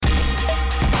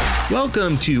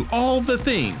Welcome to All the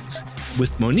Things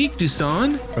with Monique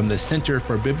Duson from the Center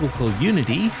for Biblical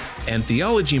Unity and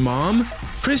Theology Mom,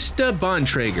 Krista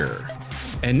Bontrager.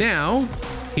 And now,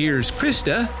 here's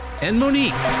Krista and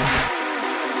Monique.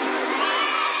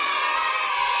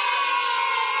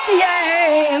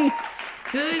 Yay!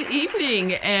 Good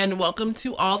evening and welcome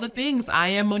to All the Things. I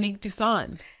am Monique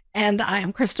Duson. And I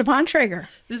am Krista Bontrager.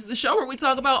 This is the show where we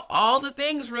talk about all the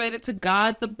things related to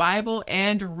God, the Bible,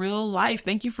 and real life.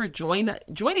 Thank you for joining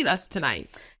us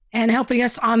tonight. And helping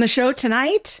us on the show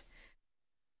tonight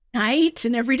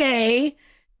and every day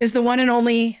is the one and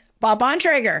only Bob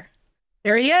Bontrager.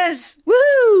 There he is.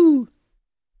 Woo!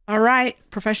 All right,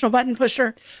 professional button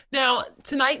pusher. Now,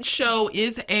 tonight's show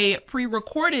is a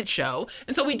pre-recorded show,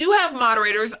 and so we do have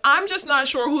moderators. I'm just not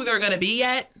sure who they're going to be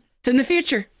yet. It's in the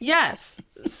future. Yes.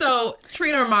 So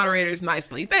treat our moderators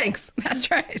nicely. Thanks. That's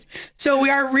right. So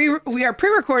we are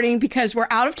pre-recording because we're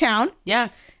out of town.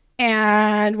 Yes.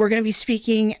 And we're going to be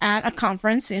speaking at a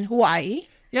conference in Hawaii.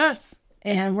 Yes.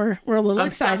 And we're a little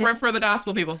excited. I'm suffering for the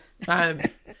gospel, people. The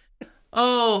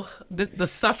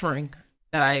suffering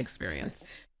that I experience.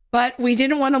 But we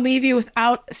didn't want to leave you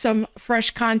without some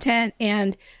fresh content.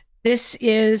 And this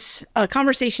is a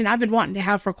conversation I've been wanting to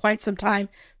have for quite some time.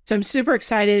 So I'm super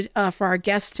excited for our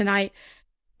guest tonight.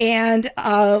 And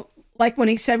like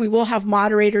Monique said, we will have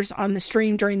moderators on the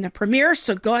stream during the premiere.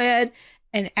 So go ahead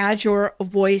and add your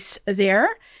voice there.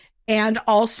 And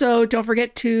also don't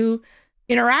forget to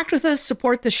interact with us,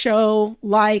 support the show,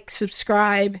 like,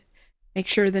 subscribe, make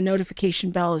sure the notification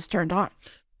bell is turned on.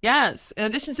 Yes. In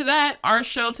addition to that, our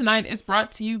show tonight is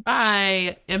brought to you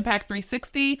by Impact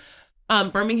 360,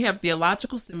 Birmingham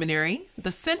Theological Seminary,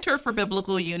 the Center for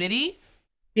Biblical Unity,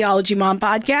 Theology Mom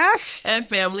Podcast, and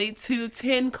Family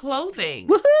 210 Clothing.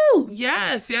 Woohoo!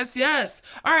 Yes.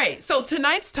 All right. So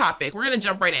tonight's topic, we're going to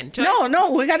jump right in.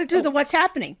 No, we got to do the what's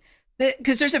happening.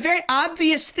 Because there's a very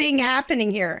obvious thing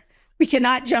happening here. We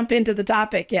cannot jump into the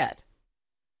topic yet.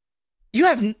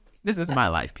 This is my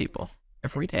life, people.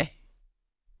 Every day.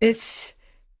 It's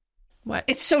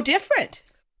so different.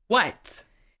 What?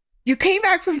 You came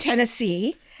back from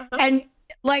Tennessee and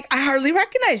I hardly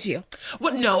recognize you.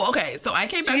 Well, no. Okay. So I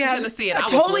came back from Tennessee and I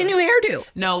was totally new hairdo.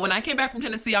 No, when I came back from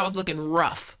Tennessee, I was looking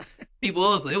rough.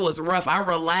 People, it was rough. I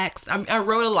relaxed. I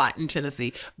rode a lot in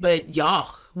Tennessee, but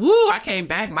y'all, I came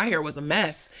back. My hair was a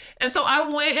mess. And so I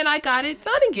went and I got it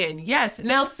done again. Yes.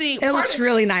 Now see. It looks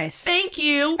really nice. Thank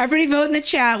you. Everybody vote in the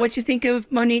chat. What you think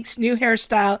of Monique's new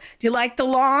hairstyle? Do you like the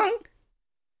long?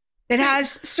 It has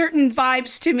certain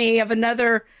vibes to me of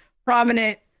another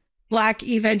prominent Black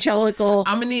evangelical.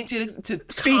 I'm gonna need you to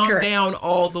speaker. Calm down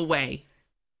all the way.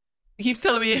 He keeps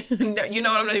telling me, you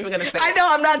know what? I'm not even gonna say. I know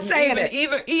I'm not saying it.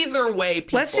 Either way,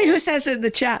 people. Let's see who says it in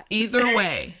the chat. Either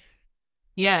way,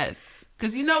 yes.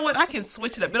 Because you know what? I can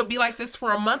switch it up. It'll be like this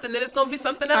for a month, and then it's gonna be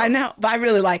something else. I know, but I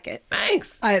really like it.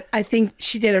 Thanks. I think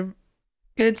she did a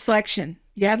good selection.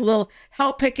 You had a little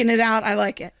help picking it out. I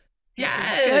like it.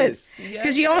 Yes.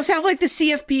 Because you almost have like the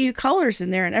CFBU colors in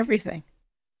there and everything.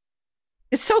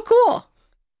 It's so cool.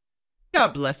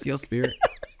 God bless your spirit.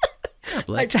 God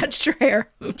bless I touched your hair.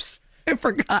 Oops. I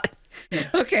forgot. Yeah.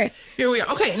 Okay. Here we are.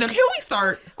 Okay. Now, can we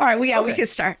start? All right. We can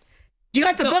start. You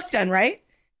got the book done, right?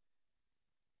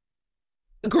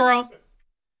 Girl.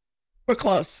 We're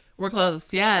close.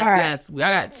 Yes. Right. Yes.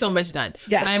 I got so much done.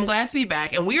 Yeah. But I am glad to be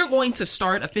back. And we are going to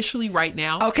start officially right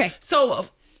now. Okay. So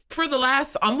for the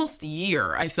last almost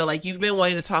year, I feel like you've been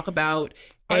wanting to talk about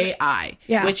AI,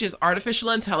 which is artificial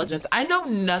intelligence. I know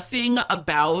nothing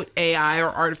about AI or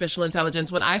artificial intelligence.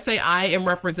 When I say I am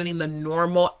representing the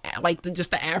normal,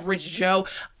 just the average Joe,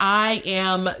 I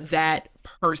am that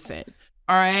person.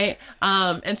 All right.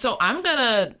 And so I'm going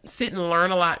to sit and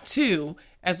learn a lot too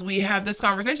as we have this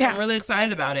conversation. I'm really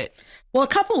excited about it. Well, a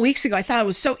couple of weeks ago, I thought it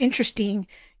was so interesting.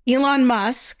 Elon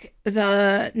Musk,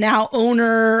 the now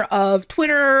owner of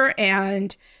Twitter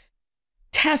and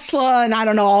Tesla, and I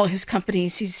don't know, all his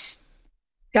companies. He's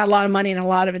got a lot of money and a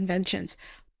lot of inventions.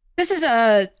 This is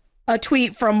a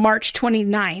tweet from March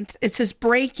 29th. It says,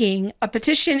 breaking, a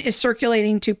petition is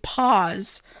circulating to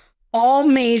pause all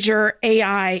major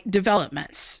AI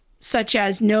developments, such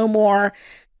as no more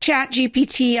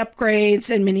ChatGPT upgrades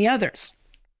and many others.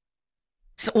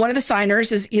 So one of the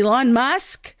signers is Elon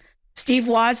Musk, Steve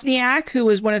Wozniak, who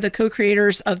was one of the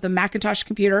co-creators of the Macintosh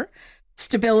computer,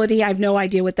 Stability, I have no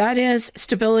idea what that is,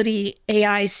 Stability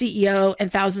AI CEO,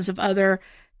 and thousands of other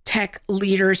tech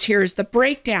leaders. Here's the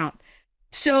breakdown.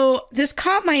 So this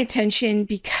caught my attention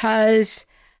because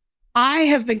I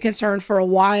have been concerned for a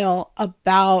while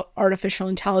about artificial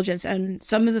intelligence and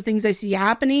some of the things I see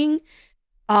happening.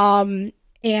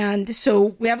 And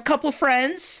so we have a couple of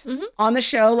friends on the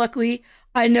show. Luckily,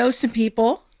 I know some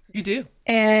people. You do.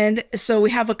 And so we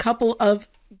have a couple of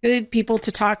good people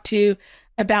to talk to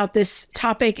about this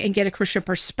topic and get a Christian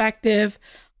perspective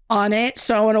on it.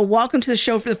 So I want to welcome to the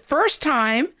show for the first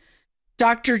time,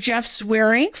 Dr. Jeff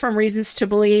Zweerink from Reasons to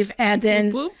Believe, and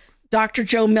then Dr.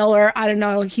 Joe Miller. I don't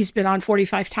know, he's been on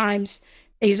 45 times.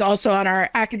 He's also on our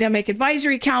Academic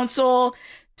Advisory Council.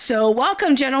 So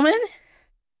welcome, gentlemen.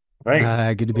 Thanks.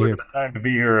 Good to be here. Time to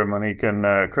be here, Monique and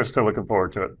Krista. Looking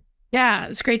forward to it. Yeah,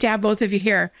 it's great to have both of you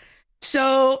here.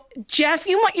 So, Jeff,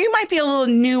 you might be a little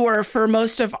newer for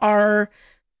most of our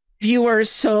viewers.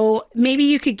 So maybe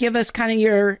you could give us kind of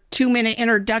your 2-minute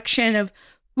introduction of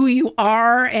who you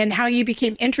are and how you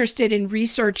became interested in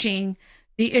researching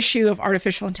the issue of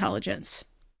artificial intelligence.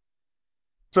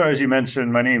 So as you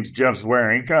mentioned, my name's Jeff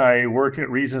Zweerink. I work at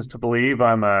Reasons to Believe.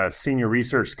 I'm a senior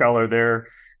research scholar there,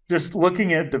 just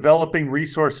looking at developing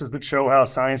resources that show how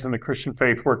science and the Christian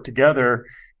faith work together.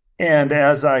 And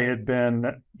as I had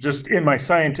been just in my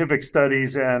scientific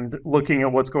studies and looking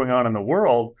at what's going on in the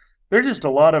world, there's just a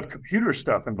lot of computer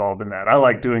stuff involved in that. I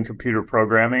like doing computer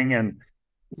programming and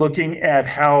looking at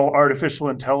how artificial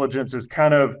intelligence is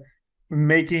kind of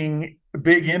making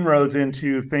big inroads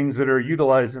into things that are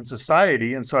utilized in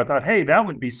society. And so I thought, hey, that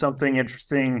would be something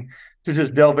interesting to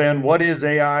just delve in. What is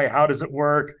AI? How does it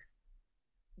work?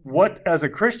 What, as a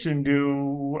Christian,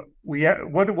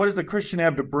 what does the Christian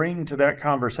have to bring to that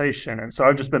conversation? And so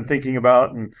I've just been thinking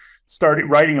about and started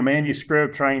writing a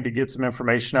manuscript, trying to get some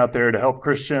information out there to help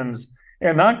Christians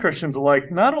and non-Christians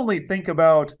alike, not only think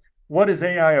about what is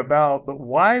AI about, but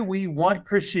why we want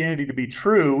Christianity to be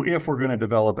true if we're going to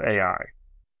develop AI.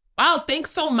 Wow,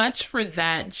 thanks so much for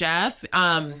that, Jeff.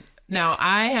 Now,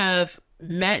 I have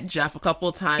met Jeff a couple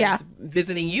of times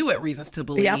visiting you at Reasons to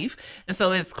Believe. And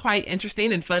so it's quite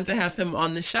interesting and fun to have him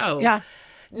on the show. Yeah.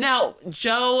 Now,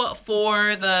 Joe,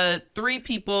 for the 3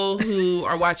 people who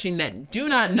are watching that do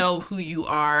not know who you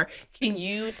are, can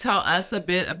you tell us a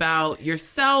bit about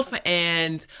yourself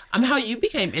and how you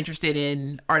became interested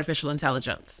in artificial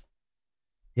intelligence?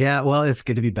 Yeah, well, it's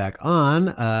good to be back on.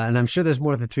 And I'm sure there's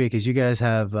more than 3 because you guys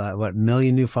have, 1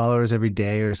 million new followers every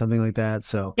day or something like that.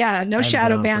 So yeah, no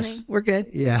shadow banning. We're good.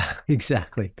 Yeah,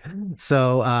 exactly.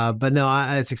 So, but no,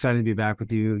 it's exciting to be back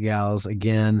with you gals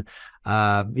again.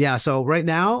 So right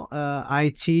now,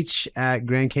 I teach at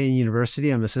Grand Canyon University.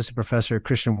 I'm assistant professor of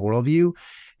Christian worldview.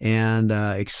 And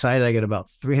excited. I get about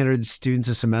 300 students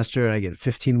a semester. And I get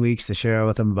 15 weeks to share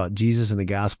with them about Jesus and the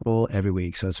gospel every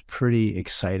week. So it's pretty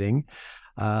exciting.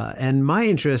 And my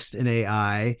interest in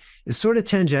AI is sort of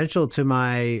tangential to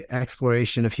my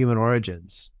exploration of human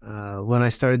origins. When I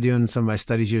started doing some of my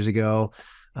studies years ago,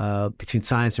 between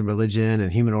science and religion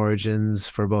and human origins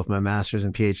for both my master's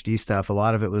and PhD stuff, a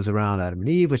lot of it was around Adam and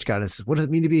Eve, which got us, what does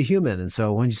it mean to be a human? And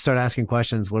so when you start asking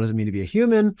questions, what does it mean to be a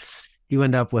human? You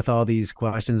end up with all these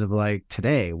questions of like,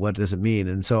 today, what does it mean?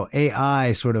 And so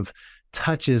AI sort of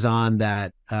touches on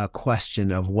that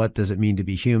question of what does it mean to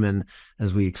be human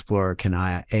as we explore, can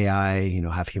AI,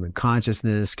 have human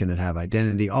consciousness? Can it have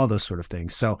identity? All those sort of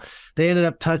things. So they ended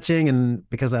up touching, and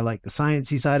because I like the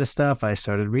sciencey side of stuff, I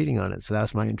started reading on it. So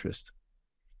that's my interest.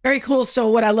 Very cool. So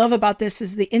what I love about this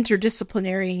is the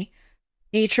interdisciplinary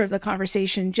nature of the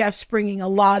conversation. Jeff's bringing a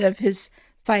lot of his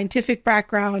scientific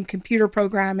background, computer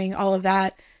programming, all of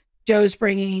that. Joe's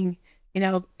bringing,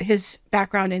 his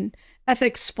background in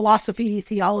ethics, philosophy,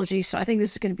 theology. So I think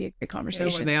this is going to be a great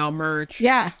conversation. Where they all merge.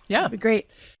 Yeah. Yeah. It'd be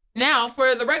great. Now,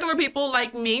 for the regular people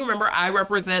like me, remember, I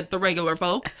represent the regular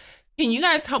folk. Can you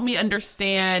guys help me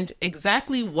understand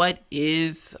exactly what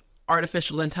is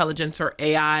artificial intelligence or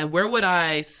AI? Where would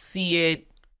I see it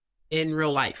in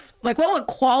real life? Like, what would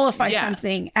qualify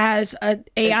something as an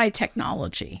AI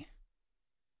technology?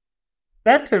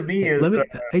 That to me is.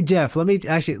 Hey Jeff, let me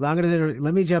jump in. I'm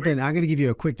going to give you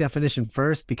a quick definition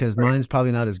first because mine's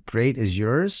probably not as great as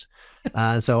yours.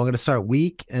 So I'm going to start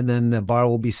weak, and then the bar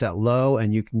will be set low,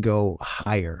 and you can go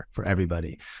higher for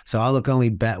everybody. So I'll look only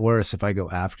worse if I go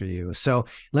after you. So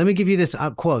let me give you this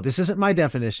quote. This isn't my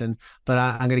definition, but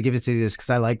I'm going to give it to you because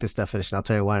I like this definition. I'll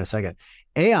tell you why in a second.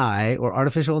 AI, or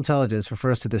artificial intelligence,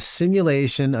 refers to the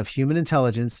simulation of human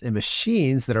intelligence in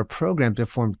machines that are programmed to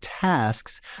perform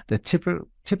tasks that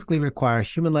typically require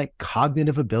human-like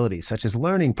cognitive abilities, such as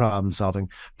learning, problem solving,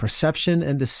 perception,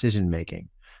 and decision making.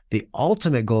 The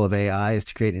ultimate goal of AI is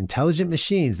to create intelligent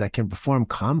machines that can perform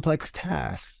complex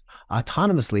tasks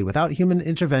autonomously without human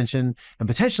intervention and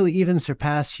potentially even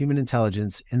surpass human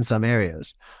intelligence in some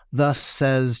areas. Thus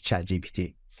says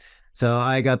ChatGPT. So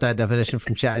I got that definition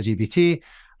from ChatGPT.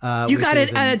 You got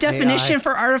a definition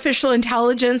for artificial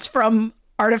intelligence from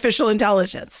artificial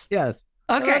intelligence. Yes.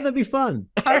 Okay. That'd be fun.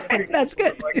 All right, that's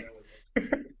good.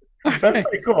 That's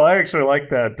pretty cool. I actually like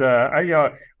that.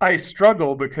 I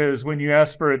struggle because when you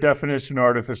ask for a definition of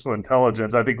artificial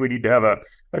intelligence, I think we need to have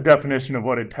a definition of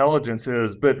what intelligence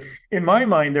is. But in my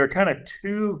mind, there are kind of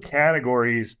two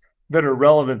categories that are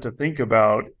relevant to think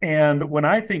about. And when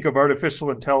I think of artificial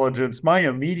intelligence, my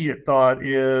immediate thought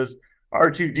is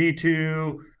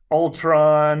R2D2,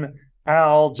 Ultron,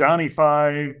 Hal, Johnny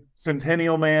Five,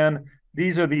 Centennial Man.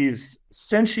 These are these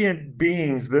sentient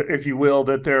beings that, if you will,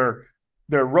 that they're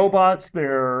robots,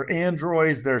 they're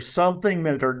androids, they're something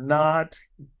that are not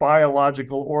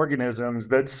biological organisms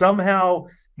that somehow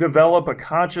develop a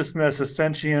consciousness, a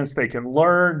sentience. They can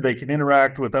learn, they can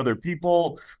interact with other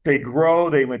people, they grow,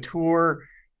 they mature.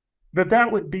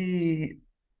 That would be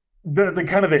the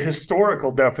kind of the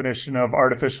historical definition of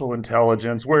artificial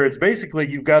intelligence, where it's basically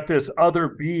you've got this other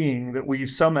being that we've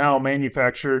somehow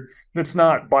manufactured that's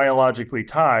not biologically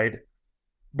tied.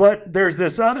 But there's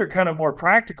this other kind of more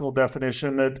practical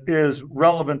definition that is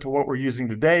relevant to what we're using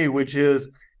today, which is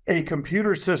a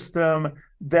computer system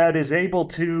that is able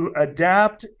to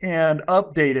adapt and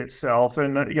update itself.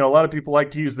 And, a lot of people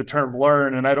like to use the term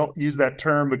learn, and I don't use that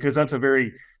term because that's a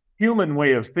very human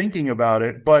way of thinking about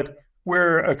it. But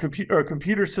where a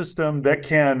computer system that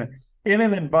can, in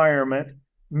an environment,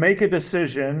 make a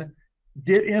decision,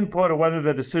 get input of whether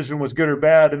the decision was good or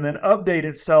bad, and then update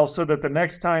itself so that the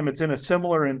next time it's in a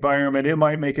similar environment, it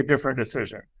might make a different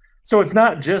decision. So it's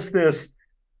not just this,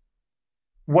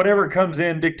 whatever comes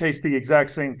in dictates the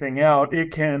exact same thing out.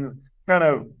 It can kind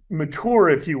of mature,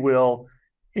 if you will,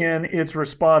 in its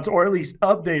response, or at least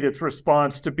update its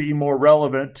response to be more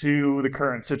relevant to the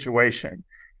current situation.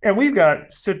 And we've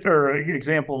got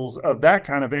examples of that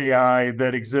kind of AI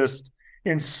that exist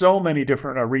in so many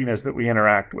different arenas that we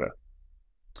interact with.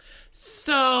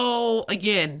 So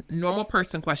again, normal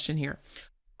person question here.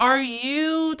 Are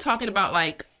you talking about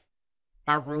like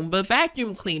a Roomba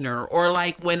vacuum cleaner, or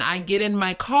like when I get in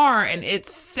my car and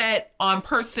it's set on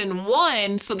person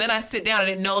one, so then I sit down and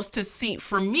it knows to seat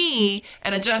for me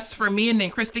and adjusts for me, and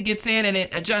then Krista gets in and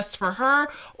it adjusts for her?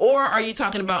 Or are you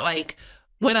talking about like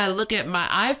when I look at my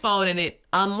iPhone and it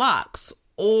unlocks?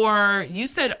 Or you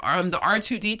said the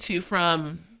R2D2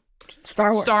 from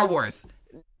Star Wars.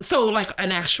 So like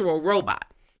an actual robot.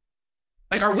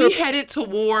 Like, are we headed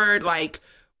toward like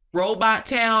robot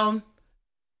town?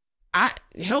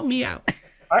 Help me out.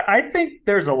 I think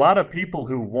there's a lot of people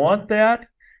who want that.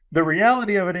 The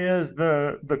reality of it is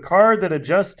the car that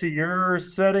adjusts to your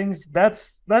settings,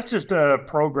 that's just a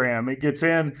program. It gets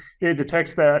in, it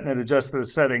detects that, and it adjusts to the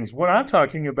settings. What I'm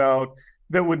talking about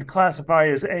that would classify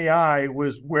as AI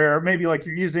was where maybe like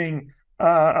you're using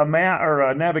a map or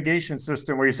a navigation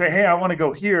system where you say, hey, I want to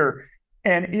go here.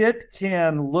 And it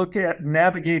can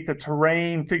navigate the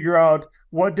terrain, figure out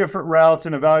what different routes,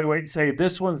 and evaluate and say,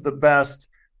 this one's the best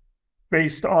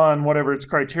based on whatever its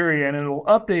criteria. And it'll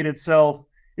update itself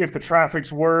if the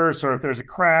traffic's worse or if there's a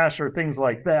crash or things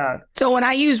like that. So when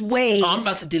I use Waze... I'm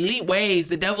about to delete Waze.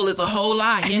 The devil is a whole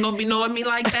lie. He ain't going to be knowing me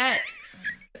like that.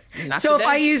 So if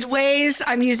I use Waze,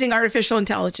 I'm using artificial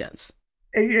intelligence.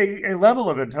 A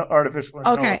level of artificial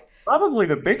intelligence. Okay. Probably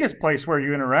the biggest place where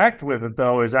you interact with it,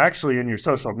 though, is actually in your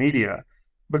social media,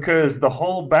 because the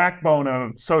whole backbone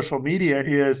of social media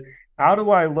is, how do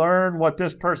I learn what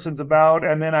this person's about?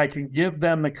 And then I can give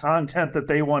them the content that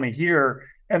they want to hear.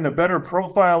 And the better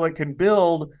profile it can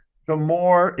build, the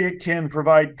more it can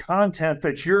provide content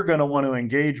that you're going to want to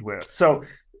engage with. So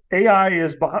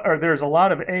there's a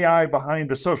lot of AI behind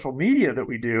the social media that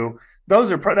we do.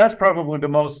 That's probably the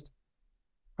most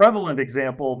prevalent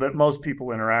example that most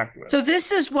people interact with. So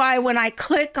this is why when I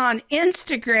click on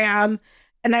Instagram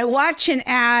and I watch an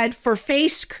ad for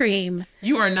face cream.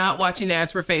 You are not watching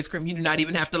ads for face cream. You do not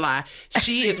even have to lie.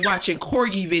 She is watching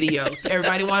corgi videos.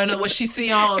 Everybody want to know what she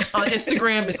see on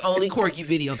Instagram? It's only corgi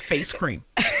video, face cream.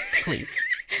 Please.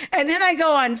 And then I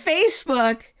go on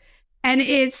Facebook and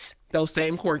it's those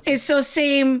same corgis. It's those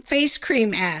same face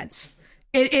cream ads.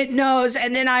 It knows.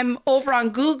 And then I'm over on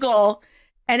Google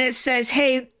and it says,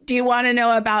 hey, do you want to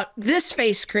know about this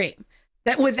face cream?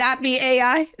 Would that be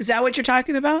AI? Is that what you're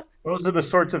talking about? Those are the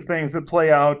sorts of things that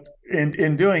play out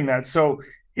in doing that. So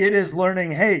it is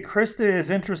learning, hey, Krista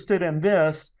is interested in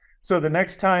this. So the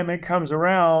next time it comes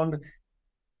around,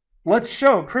 let's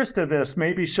show Krista this.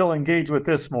 Maybe she'll engage with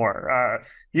this more.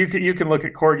 You can look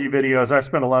at corgi videos. I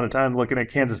spent a lot of time looking at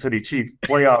Kansas City Chiefs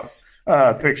playoff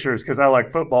pictures because I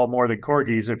like football more than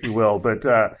corgis, if you will. But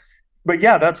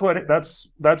yeah, that's what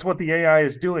the AI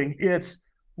is doing. It's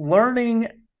learning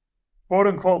quote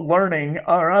unquote learning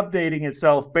or updating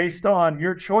itself based on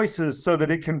your choices so that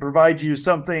it can provide you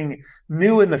something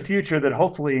new in the future that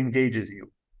hopefully engages you.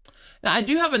 Now, I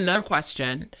do have another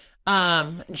question.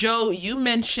 Joe, you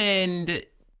mentioned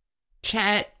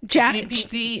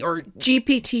GPT or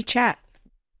GPT chat.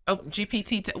 Oh,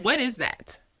 GPT. What is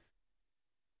that?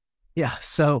 Yeah.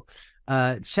 So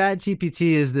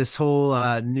ChatGPT is this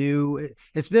whole new.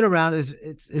 It's been around.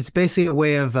 It's basically a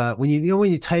way of when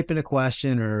you type in a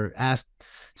question or ask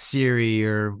Siri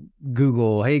or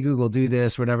Google, hey Google, do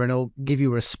this, whatever, and it'll give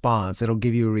you a response. It'll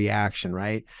give you a reaction,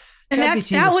 right? And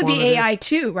that would be AI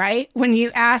too, right? When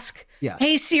you ask,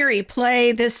 hey Siri,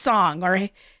 play this song, or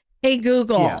hey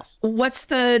Google, what's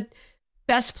the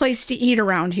best place to eat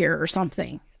around here or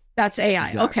something? That's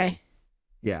AI. Exactly. Okay.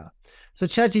 Yeah. So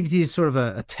ChatGPT is sort of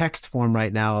a text form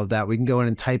right now of that. We can go in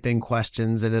and type in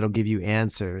questions and it'll give you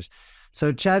answers.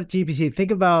 So ChatGPT,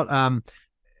 think about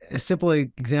a simple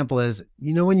example is,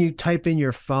 when you type in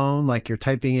your phone, like you're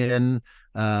typing in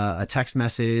a text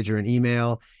message or an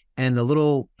email, and the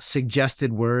little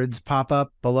suggested words pop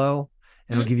up below,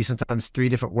 and it'll give you sometimes 3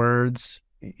 different words.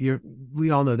 We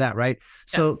all know that, right?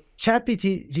 Yeah. So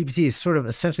ChatGPT is sort of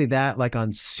essentially that, like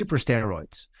on super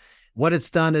steroids. What it's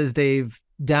done is they've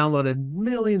downloaded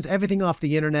millions, everything off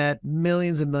the internet,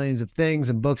 millions and millions of things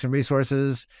and books and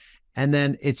resources. And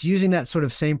then it's using that sort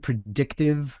of same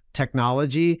predictive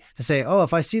technology to say, oh,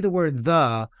 if I see the word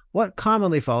the, what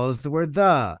commonly follows the word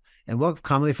the? And what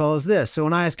commonly follows this? So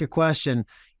when I ask a question,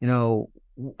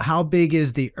 how big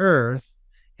is the earth?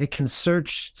 It can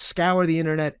scour the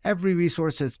internet, every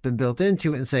resource that's been built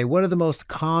into it, and say, what are the most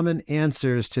common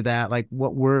answers to that? Like,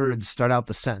 what words start out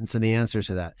the sentence and the answers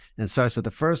to that? And it starts with the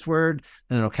first word,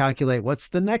 and it'll calculate what's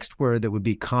the next word that would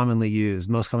be commonly used,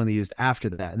 most commonly used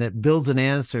after that. And it builds an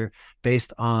answer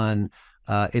based on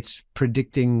it's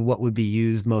predicting what would be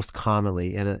used most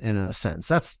commonly in a sentence.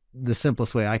 That's the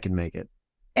simplest way I can make it.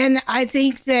 And I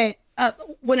think that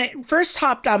when it first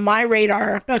hopped on my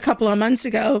radar a couple of months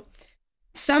ago,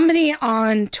 somebody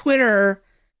on Twitter,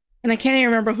 and I can't even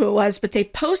remember who it was, but they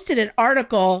posted an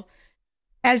article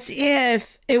as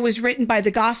if it was written by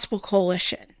the Gospel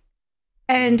Coalition.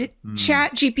 And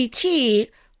ChatGPT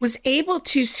was able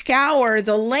to scour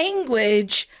the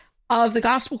language of the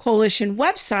Gospel Coalition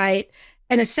website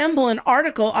and assemble an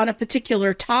article on a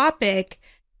particular topic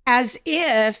as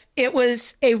if it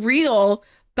was a real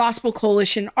Gospel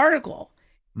Coalition article.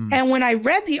 And when I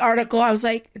read the article, I was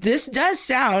like, this does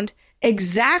sound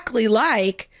exactly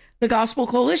like the Gospel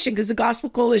Coalition, because the Gospel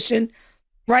Coalition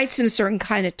writes in a certain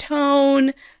kind of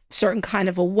tone, certain kind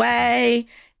of a way,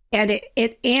 and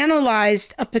it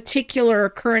analyzed a particular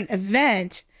current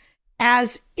event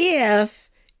as if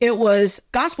it was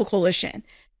Gospel Coalition.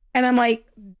 And I'm like,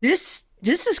 this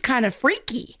is kind of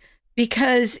freaky,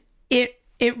 because it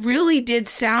really did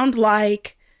sound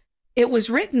like it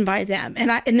was written by them.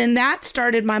 And then that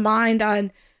started my mind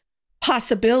on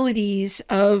possibilities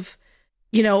of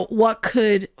what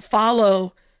could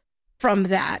follow from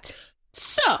that.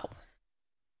 So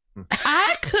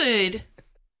I could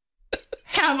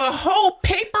have a whole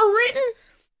paper written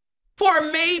for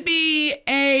maybe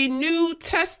a New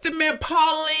Testament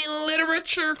Pauline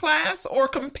literature class or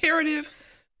comparative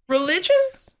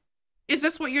religions? Is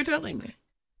this what you're telling me?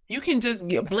 You can just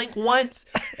blink once,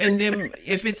 and then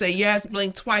if it's a yes,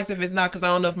 blink twice if it's not, because I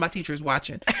don't know if my teacher's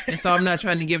watching. And so I'm not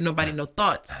trying to give nobody no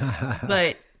thoughts.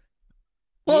 But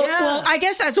Well, I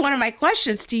guess that's one of my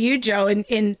questions to you, Joe,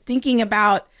 in thinking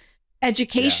about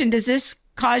education. Does this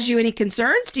cause you any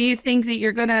concerns? Do you think that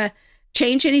you're going to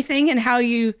change anything in how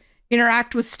you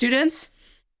interact with students?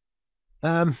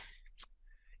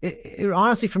 It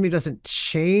honestly, for me, doesn't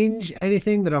change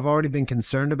anything that I've already been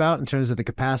concerned about in terms of the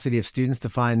capacity of students to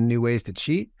find new ways to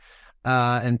cheat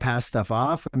and pass stuff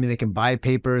off. I mean, they can buy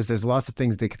papers. There's lots of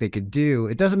things they could do.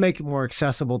 It doesn't make it more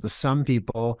accessible to some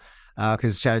people,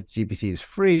 because ChatGPT is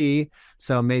free,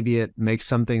 so maybe it makes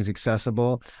some things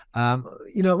accessible.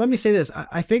 Let me say this.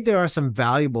 I think there are some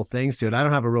valuable things to it. I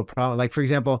don't have a real problem. Like, for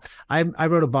example, I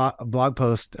wrote a blog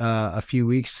post a few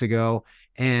weeks ago,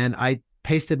 and I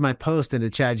pasted my post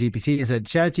into ChatGPT and said,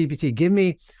 ChatGPT, give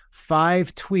me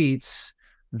 5 tweets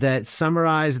that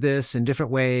summarize this in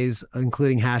different ways,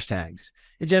 including hashtags.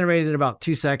 It generated in about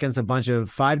 2 seconds a bunch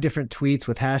of 5 different tweets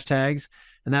with hashtags,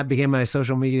 and that became my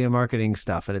social media marketing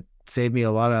stuff. And it saved me a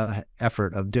lot of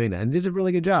effort of doing that, and did a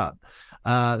really good job.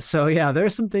 So yeah, there are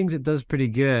some things it does pretty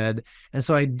good. And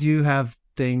so I do have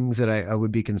things that I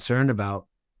would be concerned about,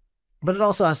 but it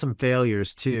also has some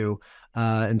failures too.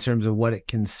 in terms of what it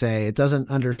can say. It doesn't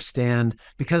understand,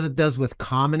 because it does with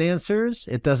common answers,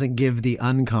 it doesn't give the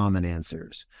uncommon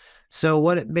answers. So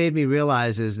what it made me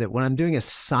realize is that when I'm doing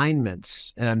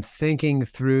assignments and I'm thinking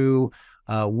through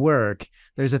work,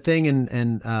 there's a thing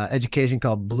in education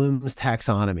called Bloom's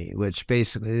taxonomy, which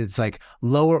basically it's like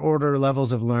lower order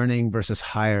levels of learning versus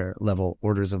higher level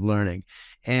orders of learning.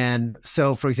 And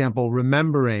so, for example,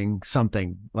 remembering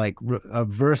something like a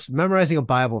verse, memorizing a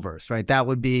Bible verse, right? That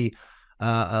would be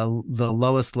the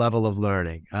lowest level of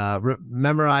learning.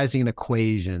 Memorizing an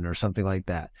equation or something like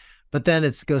that. But then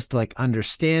it goes to like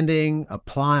understanding,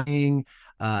 applying,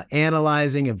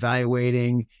 analyzing,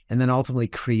 evaluating, and then ultimately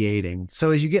creating.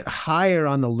 So as you get higher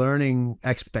on the learning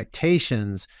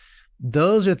expectations,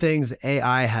 those are things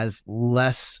AI has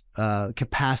less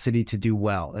capacity to do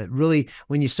well. It really,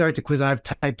 when you start to quiz, I've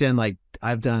typed in, like,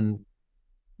 I've done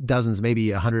dozens,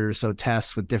 maybe 100 or so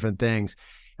tests with different things.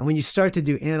 And when you start to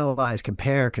do analyze,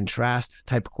 compare, contrast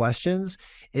type of questions,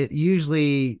 it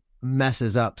usually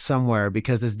messes up somewhere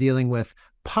because it's dealing with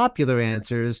popular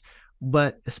answers.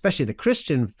 But especially the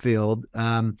Christian field,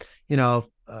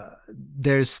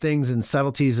 there's things and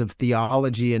subtleties of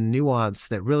theology and nuance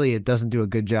that really it doesn't do a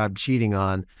good job cheating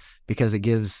on, because it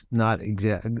gives not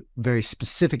very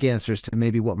specific answers to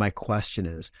maybe what my question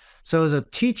is. So as a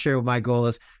teacher, my goal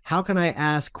is, how can I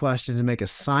ask questions and make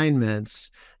assignments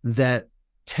that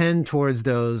tend towards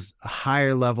those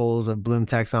higher levels of Bloom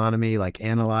taxonomy, like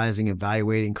analyzing,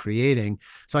 evaluating, creating.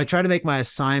 So I try to make my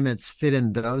assignments fit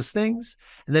in those things,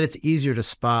 and then it's easier to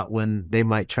spot when they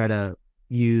might try to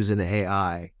use an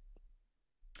AI.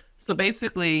 So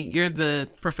basically, you're the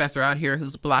professor out here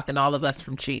who's blocking all of us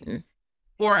from cheating.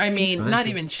 Or, I mean, not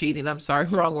even cheating, I'm sorry,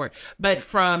 wrong word, but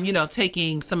from,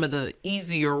 taking some of the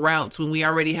easier routes when we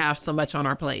already have so much on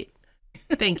our plate.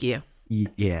 Thank you.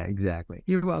 Yeah, exactly.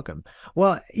 You're welcome.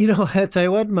 Well, I tell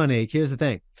you what, Monique, here's the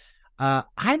thing.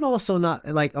 I'm also not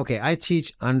okay, I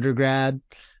teach undergrad.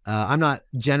 I'm not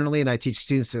generally, and I teach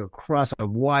students across a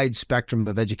wide spectrum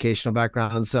of educational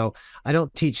backgrounds. So I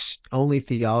don't teach only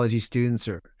theology students,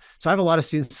 so I have a lot of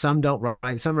students. Some don't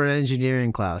write, some are in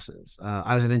engineering classes.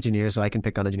 I was an engineer, so I can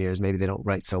pick on engineers. Maybe they don't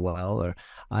write so well, or,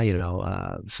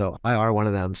 so I are one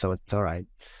of them, so it's all right.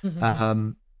 Mm-hmm.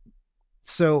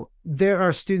 So there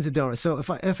are students that don't. So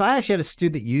if I actually had a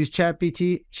student that used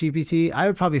ChatGPT, I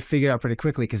would probably figure it out pretty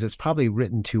quickly, because it's probably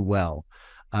written too well.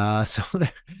 So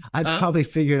I'd probably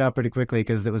figure it out pretty quickly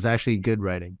because it was actually good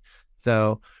writing.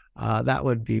 So that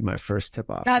would be my first tip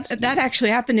off. That actually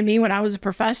happened to me when I was a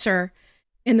professor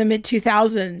in the mid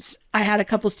 2000s. I had a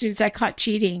couple students I caught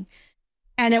cheating,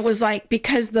 and it was like,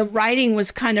 because the writing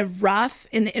was kind of rough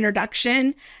in the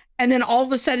introduction, and then all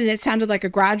of a sudden it sounded like a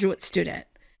graduate student.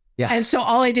 Yeah. And so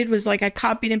all I did was, like, I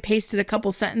copied and pasted a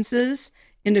couple sentences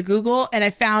into Google, and I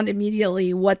found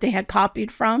immediately what they had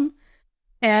copied from,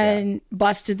 and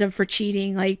busted them for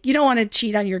cheating. Like, you don't want to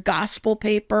cheat on your gospel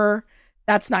paper.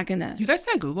 That's not gonna. You guys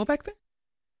had Google back then?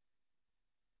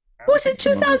 It was in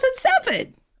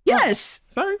 2007. Yes.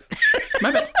 Oh, sorry.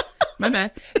 My bad. My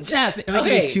bad. Jeff,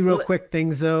 okay. Two real quick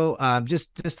things, though.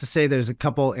 Just to say, there's a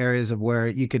couple areas of where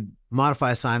you could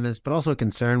modify assignments, but also a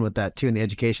concern with that too in the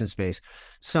education space.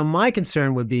 So my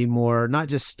concern would be more not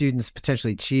just students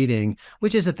potentially cheating,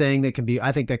 which is a thing that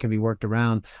I think that can be worked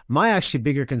around. My actually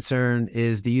bigger concern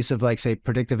is the use of, like, say,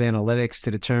 predictive analytics to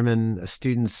determine a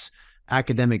student's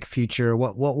academic future,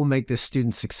 what will make this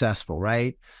student successful,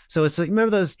 right? So it's like,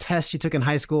 remember those tests you took in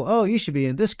high school? Oh, you should be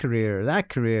in this career or that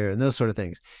career, and those sort of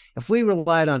things. If we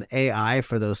relied on AI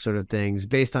for those sort of things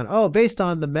based on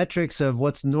the metrics of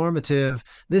what's normative,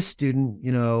 this student,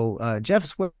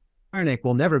 Jeff Zweerink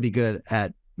will never be good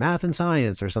at math and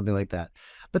science or something like that.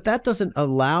 But that doesn't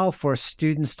allow for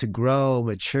students to grow,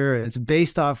 mature. It's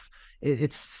based off,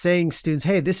 it's saying students,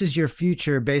 hey, this is your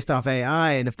future based off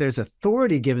AI. And if there's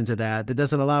authority given to that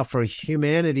doesn't allow for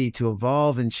humanity to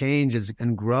evolve and change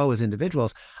and grow as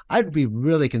individuals, I'd be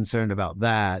really concerned about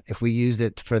that if we used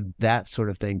it for that sort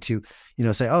of thing to,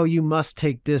 say, oh, you must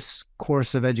take this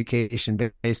course of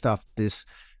education based off this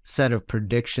set of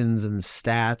predictions and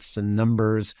stats and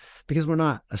numbers, because we're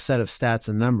not a set of stats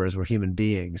and numbers, we're human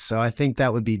beings. So I think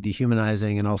that would be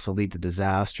dehumanizing and also lead to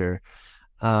disaster.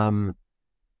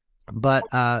 But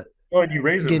you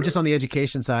raise again, just on the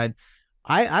education side,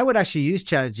 I would actually use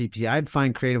ChatGPT. I'd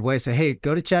find creative ways. Say, hey,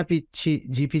 go to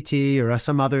ChatGPT or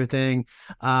some other thing.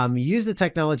 Use the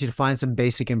technology to find some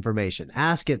basic information.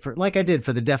 Ask it for, like I did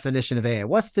for the definition of AI.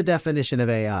 What's the definition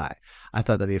of AI? I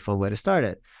thought that'd be a fun way to start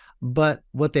it. But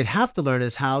what they'd have to learn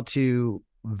is how to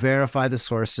verify the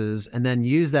sources and then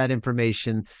use that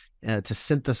information to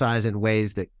synthesize in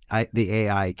ways that the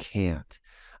AI can't.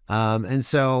 And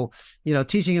so,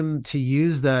 teaching them to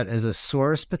use that as a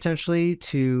source potentially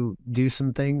to do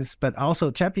some things, but also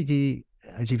GPT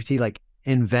like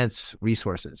invents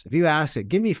resources. If you ask it,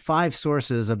 give me 5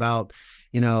 sources about,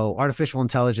 artificial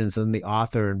intelligence and the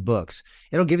author and books,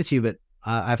 it'll give it to you. But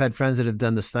I've had friends that have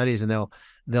done the studies, and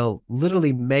they'll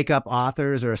literally make up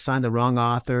authors or assign the wrong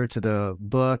author to the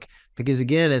book, because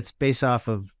again, it's based off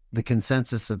of the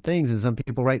consensus of things. And some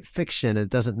people write fiction. It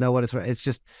doesn't know what it's. It's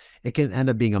just, it can end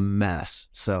up being a mess.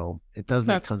 So it does.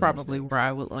 That's probably where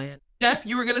I would land. Jeff,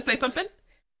 you were going to say something?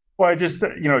 Well, I just,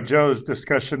 Joe's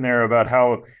discussion there about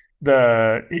how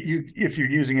if you're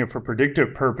using it for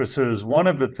predictive purposes, one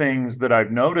of the things that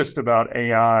I've noticed about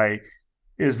AI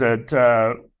is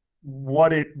that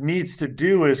what it needs to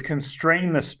do is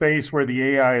constrain the space where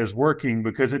the AI is working,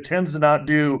 because it tends to not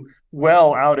do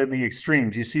well out in the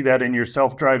extremes. You see that in your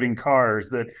self-driving cars,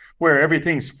 that where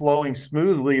everything's flowing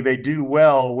smoothly, they do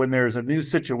well. When there's a new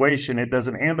situation, it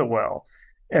doesn't handle well.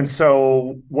 And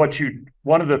so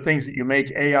one of the things that you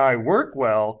make AI work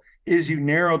well is you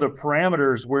narrow the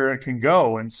parameters where it can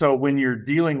go. And so when you're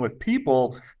dealing with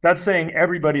people, that's saying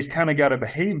everybody's kind of got to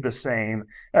behave the same,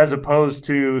 as opposed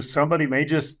to somebody may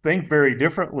just think very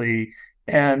differently.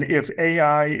 And if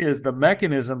AI is the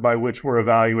mechanism by which we're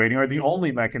evaluating, or the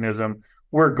only mechanism,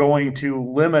 we're going to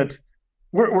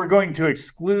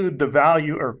exclude the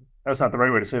value, or that's not the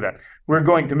right way to say that. We're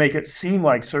going to make it seem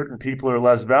like certain people are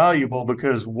less valuable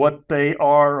because what they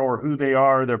are or who they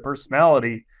are, their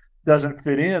personality, doesn't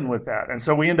fit in with that. And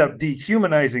so we end up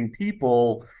dehumanizing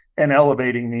people and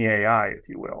elevating the AI, if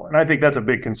you will. And I think that's a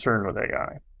big concern with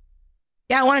AI.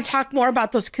 Yeah, I want to talk more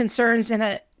about those concerns in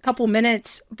a couple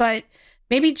minutes, but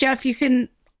maybe Jeff, you can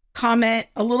comment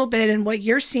a little bit on what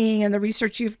you're seeing and the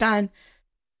research you've done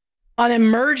on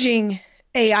emerging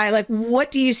AI. Like, what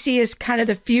do you see as kind of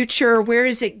the future? Where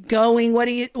is it going?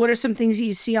 What are some things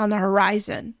you see on the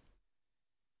horizon?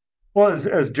 Well,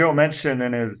 as Joe mentioned,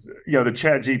 and as the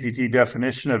ChatGPT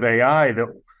definition of AI, that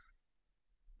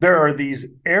there are these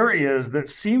areas that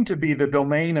seem to be the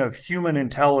domain of human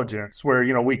intelligence, where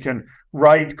we can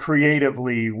write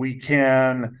creatively, we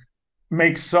can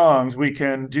make songs, we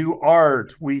can do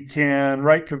art, we can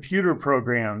write computer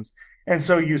programs. And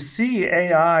so you see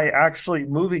AI actually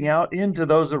moving out into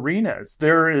those arenas.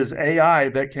 There is AI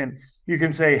that you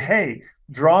can say, hey,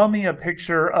 draw me a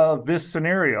picture of this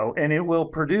scenario, and it will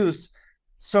produce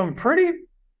some pretty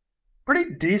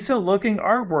decent looking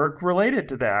artwork related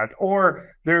to that. Or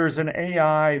there's an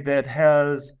AI that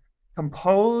has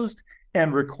composed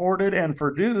and recorded and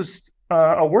produced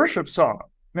a worship song.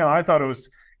 Now, I thought it was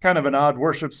kind of an odd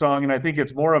worship song, and I think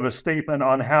it's more of a statement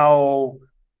on how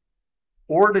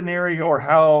ordinary or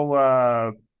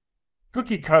how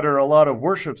cookie cutter a lot of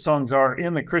worship songs are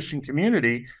in the Christian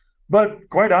community. But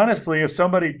quite honestly, if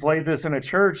somebody played this in a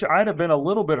church, I'd have been a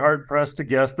little bit hard pressed to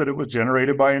guess that it was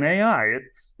generated by an AI.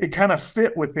 It kind of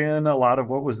fit within a lot of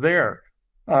what was there.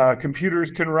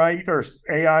 Computers can write, or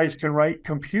AIs can write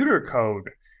computer code,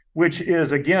 which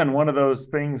is, again, one of those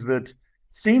things that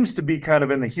seems to be kind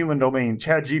of in the human domain.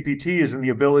 ChatGPT is in the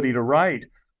ability to write.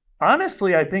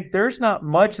 Honestly, I think there's not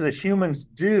much that humans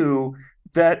do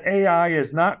that AI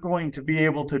is not going to be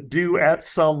able to do at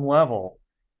some level.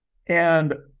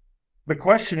 And the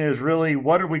question is really,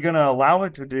 what are we going to allow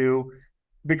it to do?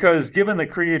 Because given the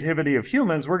creativity of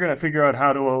humans, we're going to figure out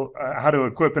how to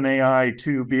equip an AI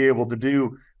to be able to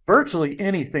do virtually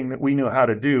anything that we know how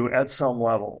to do at some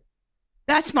level.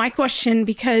 That's my question,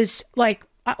 because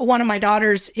one of my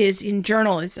daughters is in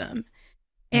journalism,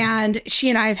 and she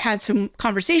and I have had some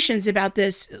conversations about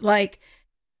this,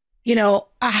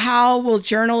 how will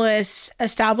journalists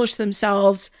establish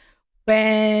themselves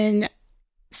when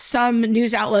some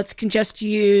news outlets can just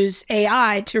use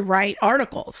AI to write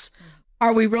articles?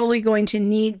 Are we really going to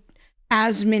need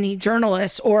as many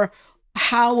journalists, or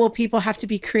how will people have to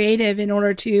be creative in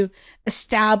order to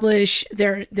establish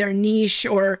their niche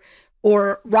or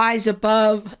rise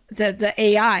above the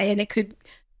AI? And it could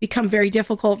become very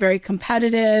difficult, very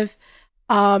competitive.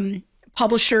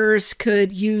 Publishers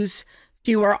could use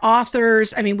fewer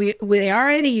authors. I mean, we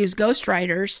already use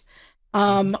ghostwriters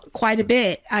quite a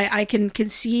bit. I can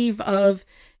conceive of,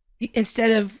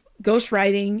 instead of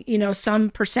ghostwriting, some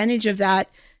percentage of that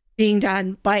being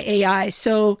done by AI.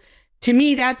 So to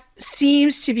me, that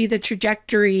seems to be the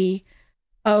trajectory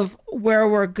of where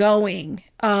we're going.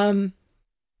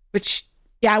 Which,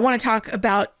 I want to talk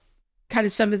about kind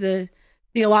of some of the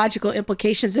theological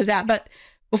implications of that. But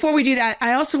before we do that,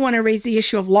 I also want to raise the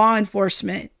issue of law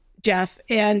enforcement, Jeff.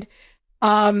 And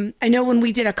I know when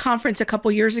we did a conference a couple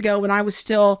years ago, when I was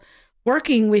still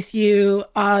working with you,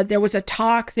 there was a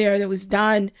talk there that was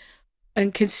done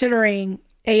and considering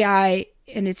AI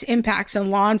and its impacts on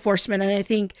law enforcement. And I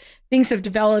think things have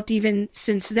developed even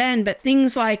since then, but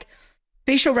things like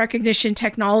facial recognition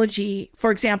technology,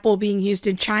 for example, being used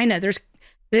in China,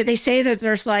 they say that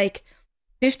there's like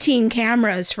 15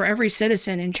 cameras for every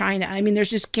citizen in China. I mean, there's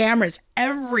just cameras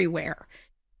everywhere,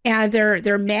 and they're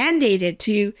mandated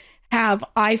to have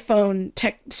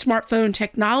smartphone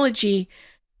technology.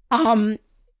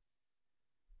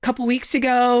 Couple weeks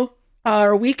ago, or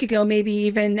a week ago, maybe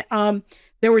even,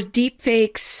 there was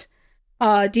deepfake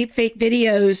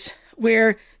videos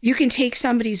where you can take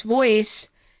somebody's voice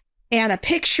and a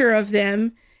picture of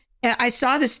them. And I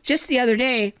saw this just the other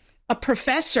day. A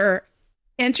professor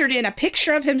entered in a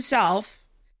picture of himself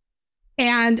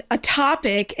and a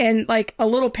topic and like a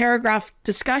little paragraph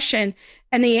discussion,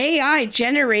 and the AI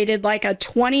generated like a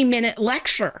 20-minute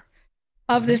lecture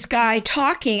of this guy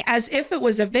talking as if it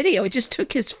was a video. It just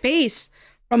took his face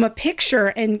from a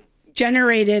picture and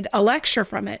generated a lecture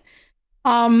from it.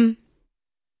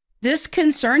 This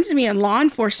concerns me in law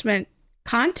enforcement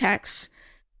contexts,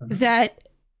 that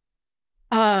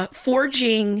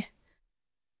forging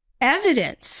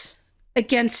evidence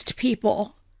against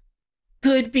people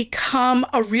could become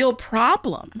a real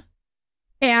problem.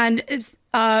 And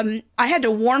I had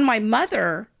to warn my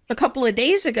mother a couple of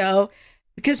days ago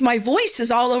because my voice is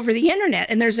all over the internet,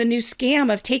 and there's a new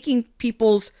scam of taking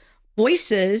people's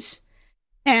voices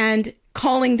and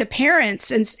calling the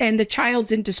parents, and the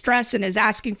child's in distress and is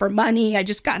asking for money. I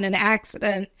just got in an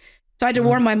accident. So I had to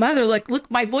warn my mother, like, look,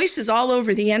 my voice is all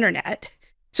over the internet.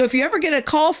 So if you ever get a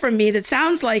call from me that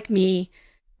sounds like me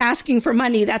asking for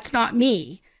money, that's not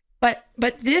me.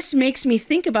 But this makes me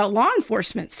think about law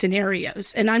enforcement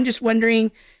scenarios. And I'm just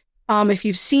wondering if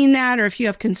you've seen that or if you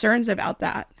have concerns about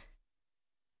that.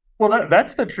 Well,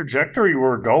 that's the trajectory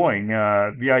we're going.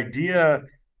 The idea,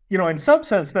 in some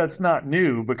sense, that's not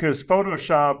new, because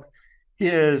Photoshop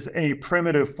is a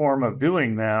primitive form of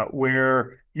doing that,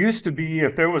 where used to be,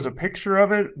 if there was a picture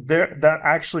of it, that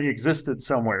actually existed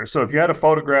somewhere. So if you had a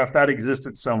photograph, that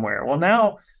existed somewhere. Well,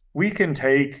 now we can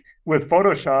take with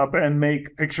Photoshop and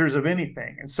make pictures of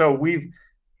anything. And so we've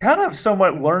kind of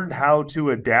somewhat learned how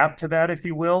to adapt to that, if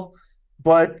you will.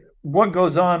 But what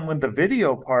goes on with the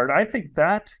video part, I think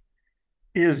that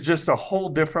is just a whole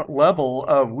different level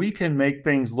of, we can make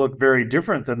things look very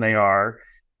different than they are.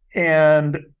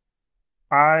 And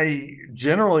I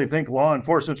generally think law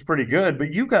enforcement's pretty good,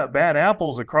 but you've got bad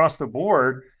apples across the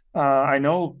board. I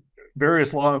know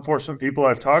various law enforcement people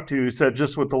I've talked to said,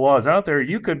 just with the laws out there,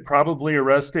 you could probably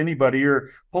arrest anybody or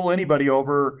pull anybody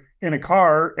over in a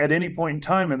car at any point in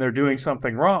time, and they're doing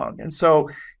something wrong. And so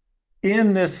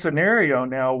in this scenario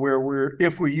now, where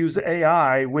if we use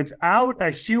AI without a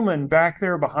human back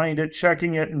there behind it,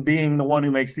 checking it and being the one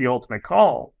who makes the ultimate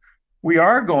call, we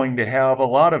are going to have a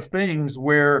lot of things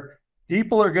where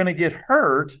people are going to get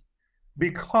hurt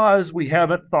because we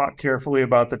haven't thought carefully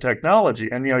about the technology.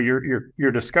 And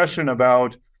your discussion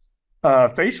about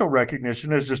facial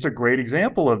recognition is just a great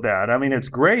example of that. I mean, it's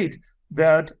great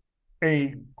that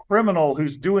a criminal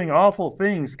who's doing awful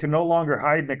things can no longer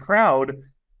hide in a crowd,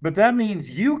 but that means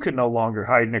you can no longer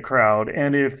hide in a crowd.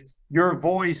 And if your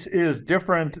voice is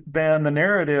different than the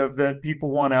narrative that people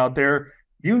want out there,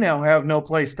 you now have no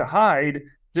place to hide,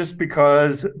 just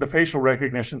because the facial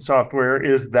recognition software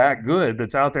is that good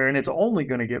that's out there, and it's only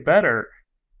going to get better.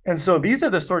 And so these are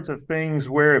the sorts of things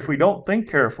where, if we don't think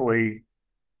carefully,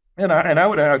 and I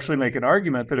would actually make an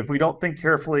argument that if we don't think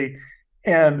carefully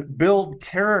and build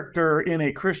character in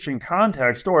a Christian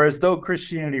context, or as though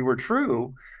Christianity were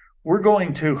true, we're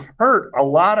going to hurt a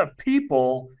lot of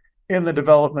people in the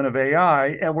development of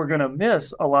AI, and we're going to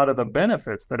miss a lot of the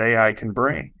benefits that AI can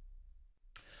bring.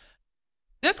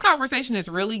 This conversation has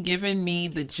really given me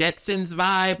the Jetsons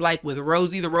vibe, like with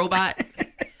Rosie the robot.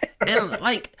 And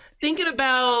like thinking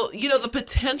about, the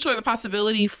potential or the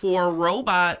possibility for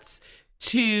robots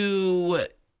to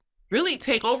really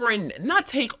take over, and not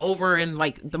take over in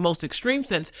like the most extreme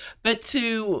sense, but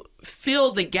to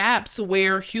fill the gaps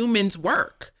where humans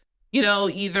work.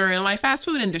 Either in like fast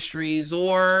food industries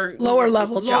or lower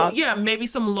level jobs. Yeah, maybe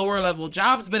some lower level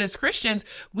jobs. But as Christians,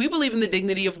 we believe in the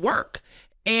dignity of work.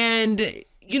 And,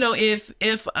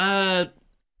 if a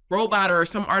robot or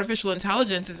some artificial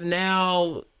intelligence is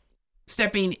now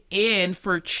stepping in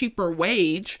for cheaper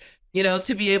wage,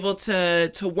 to be able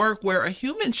to work where a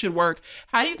human should work,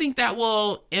 how do you think that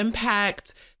will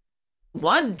impact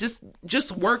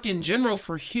just work in general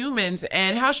for humans?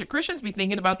 And how should Christians be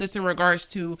thinking about this in regards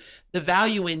to the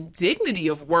value and dignity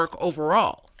of work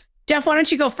overall? Jeff, why don't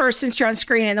you go first since you're on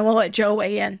screen, and then we'll let Joe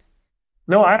weigh in.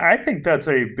 No, I think that's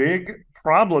a big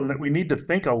problem that we need to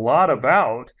think a lot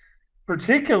about.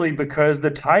 particularly because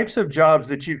the types of jobs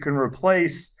that you can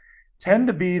replace tend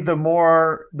to be the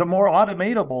more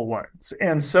automatable ones.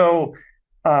 And so,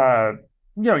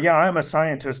 yeah, I'm a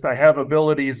scientist. I have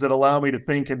abilities that allow me to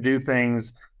think and do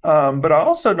things. But I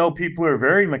also know people who are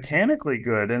very mechanically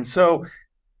good. And so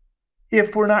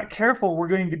if we're not careful, we're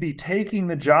going to be taking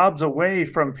the jobs away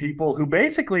from people who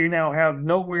basically now have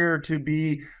nowhere to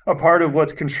be a part of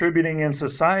what's contributing in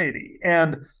society.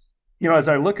 And, as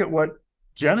I look at what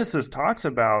Genesis talks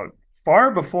about,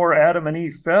 far before Adam and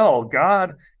Eve fell,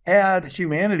 God had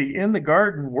humanity in the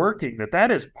garden working,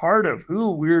 that is part of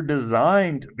who we're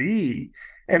designed to be.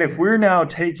 And if we're now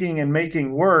taking and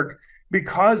making work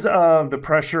because of the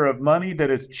pressure of money,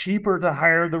 that it's cheaper to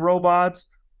hire the robots,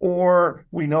 or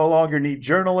we no longer need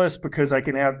journalists because I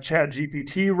can have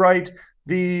ChatGPT write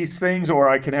these things, or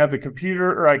I can have the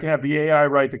computer, or I can have the AI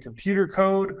write the computer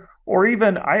code, or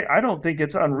even I don't think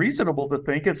it's unreasonable to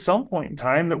think at some point in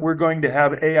time that we're going to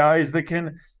have AIs that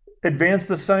can advance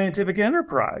the scientific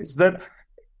enterprise, that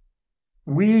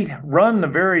we run the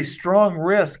very strong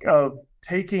risk of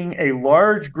taking a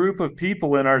large group of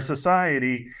people in our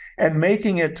society and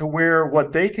making it to where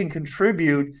what they can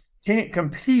contribute can't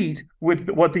compete with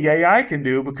what the AI can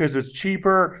do because it's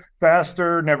cheaper,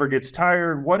 faster, never gets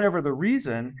tired, whatever the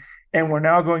reason. And we're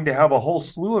now going to have a whole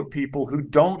slew of people who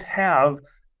don't have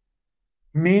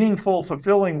meaningful,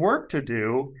 fulfilling work to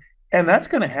do. And that's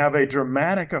going to have a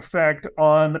dramatic effect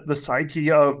on the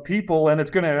psyche of people. And I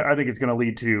think it's going to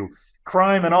lead to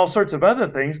crime and all sorts of other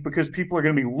things, because people are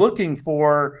going to be looking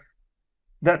for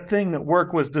that thing that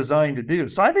work was designed to do.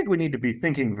 So I think we need to be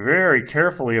thinking very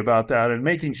carefully about that and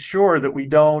making sure that we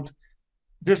don't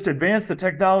just advance the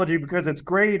technology because it's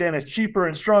great and it's cheaper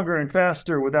and stronger and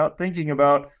faster without thinking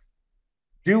about,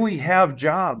 do we have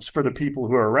jobs for the people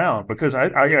who are around? Because I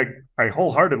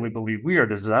wholeheartedly believe we are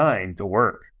designed to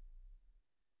work.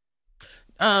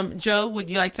 Joe,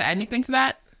 would you like to add anything to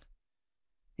that?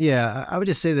 Yeah, I would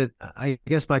just say that I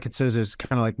guess my concern is there's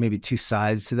kind of like maybe two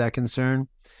sides to that concern.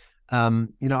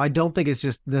 I don't think it's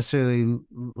just necessarily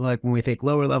like when we think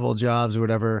lower level jobs or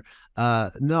whatever.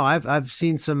 No, I've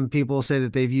seen some people say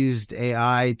that they've used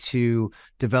AI to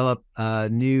develop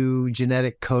new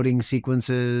genetic coding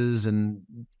sequences and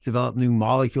develop new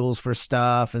molecules for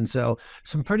stuff. And so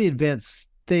some pretty advanced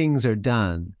things are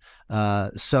done.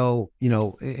 So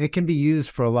it can be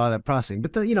used for a lot of that processing.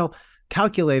 But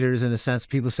calculators, in a sense,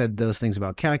 people said those things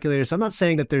about calculators. I'm not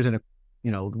saying that there's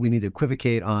we need to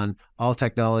equivocate on all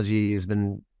technology has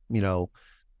been,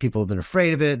 people have been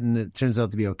afraid of it and it turns out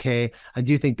to be okay. I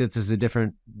do think that this is a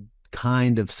different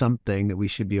kind of something that we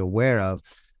should be aware of.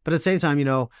 But at the same time,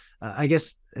 I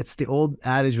guess it's the old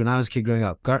adage when I was a kid growing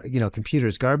up,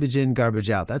 computers, garbage in,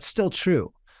 garbage out. That's still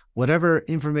true. Whatever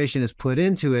information is put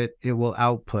into it, it will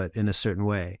output in a certain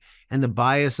way. And the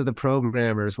bias of the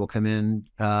programmers will come in,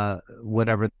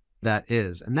 whatever that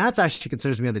is. And that's actually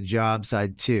concerns me on the job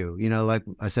side too. Like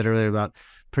I said earlier about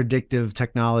predictive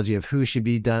technology of who should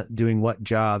be doing what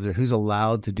jobs or who's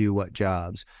allowed to do what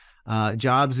jobs.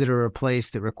 Jobs that are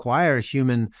replaced that require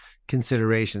human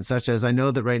consideration, such as I know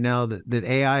that right now that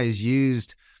AI is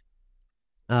used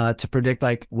to predict,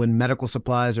 like when medical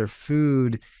supplies or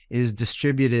food is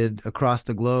distributed across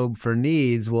the globe for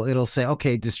needs, well, it'll say,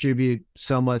 okay, distribute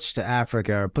so much to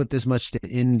Africa or put this much to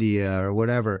India or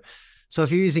whatever. So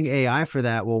if you're using AI for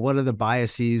that, well, what are the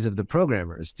biases of the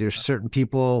programmers? There's certain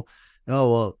people,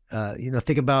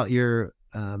 think about your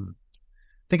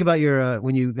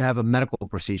when you have a medical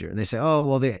procedure and they say, oh,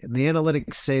 well, the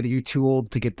analytics say that you're too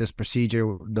old to get this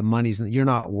procedure. The money's, you're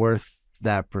not worth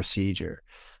that procedure.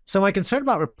 So my concern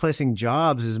about replacing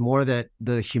jobs is more that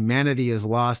the humanity is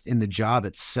lost in the job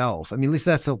itself. I mean, at least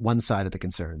that's one side of the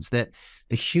concerns, that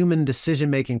the human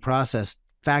decision-making process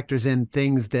factors in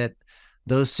things that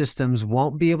those systems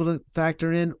won't be able to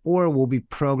factor in, or will be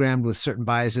programmed with certain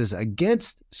biases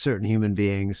against certain human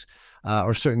beings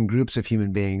or certain groups of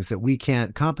human beings that we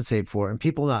can't compensate for. And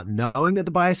people not knowing that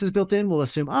the bias is built in will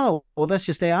assume, oh, well, that's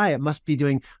just AI. It must be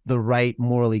doing the right,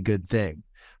 morally good thing,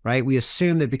 right? We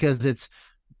assume that because it's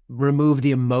remove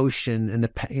the emotion and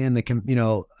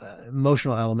the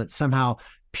emotional element, somehow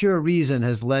pure reason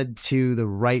has led to the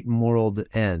right moral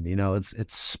end.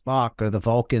 It's Spock or the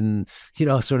Vulcan,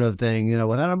 sort of thing.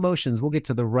 Without emotions, we'll get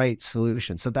to the right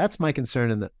solution. So that's my concern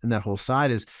in that whole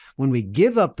side, is when we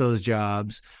give up those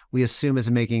jobs, we assume it's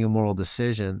making a moral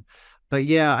decision. But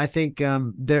yeah, I think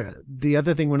the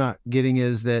other thing we're not getting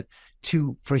is that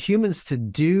for humans to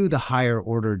do the higher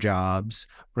order jobs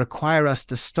require us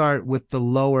to start with the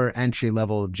lower entry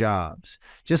level jobs.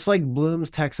 Just like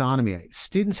Bloom's taxonomy,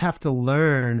 students have to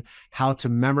learn how to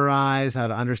memorize, how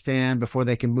to understand before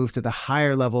they can move to the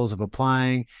higher levels of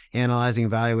applying, analyzing,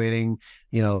 evaluating,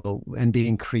 and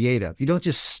being creative. You don't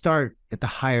just start at the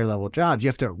higher level jobs. You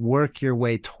have to work your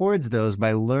way towards those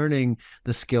by learning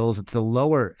the skills at the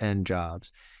lower end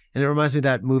jobs. And it reminds me of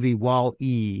that movie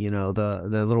Wall-E, the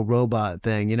little robot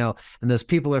thing, and those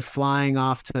people are flying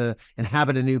off to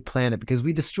inhabit a new planet because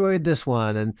we destroyed this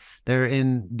one. And they're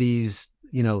in these,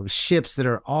 ships that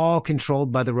are all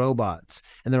controlled by the robots,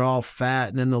 and they're all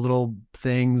fat and in the little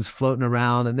things floating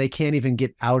around, and they can't even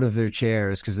get out of their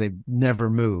chairs because they've never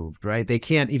moved, right? They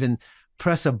can't even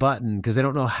press a button because they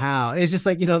don't know how. It's just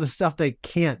like, the stuff they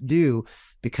can't do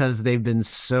because they've been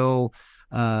so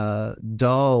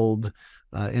dulled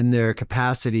in their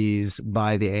capacities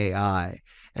by the AI.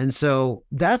 And so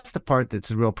that's the part that's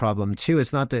a real problem too.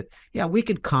 It's not that, we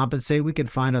could compensate, we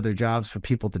could find other jobs for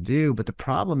people to do, but the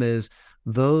problem is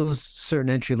those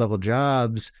certain entry-level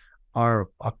jobs are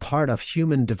a part of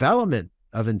human development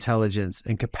of intelligence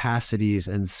and capacities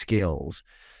and skills.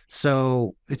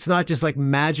 So it's not just like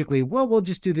magically, we'll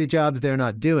just do the jobs they're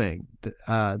not doing.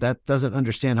 That doesn't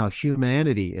understand how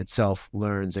humanity itself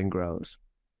learns and grows.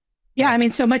 Yeah, I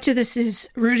mean, so much of this is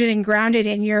rooted and grounded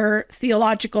in your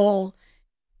theological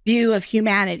view of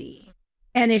humanity.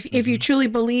 And if you truly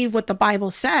believe what the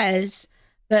Bible says,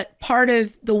 that part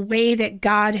of the way that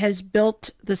God has built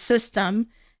the system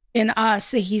in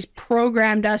us, that he's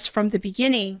programmed us from the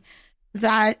beginning,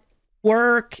 that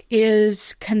work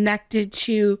is connected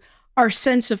to our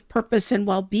sense of purpose and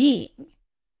well-being.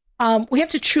 We have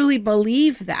to truly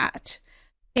believe that.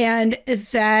 And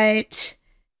that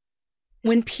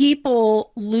when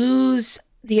people lose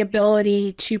the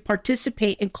ability to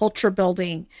participate in culture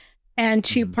building and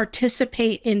to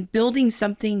participate in building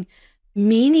something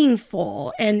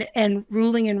meaningful and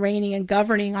ruling and reigning and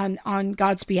governing on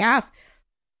God's behalf,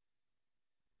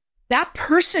 that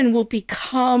person will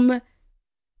become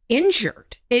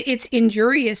injured. It's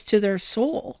injurious to their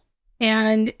soul.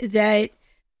 And that,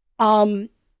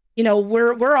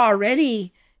 we're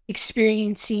already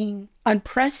experiencing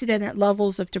unprecedented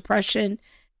levels of depression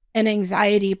and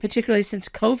anxiety, particularly since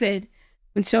COVID,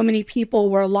 when so many people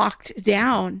were locked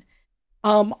down.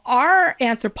 Our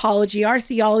anthropology, our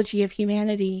theology of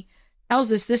humanity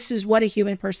tells us this is what a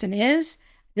human person is.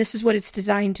 This is what it's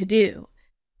designed to do.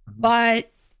 But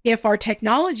if our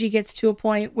technology gets to a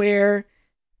point where,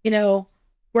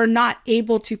 we're not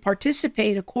able to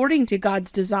participate according to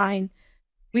God's design,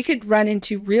 we could run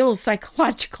into real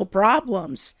psychological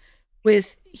problems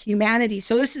with humanity.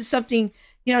 So this is something,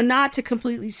 not to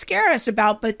completely scare us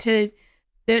about, but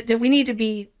that we need to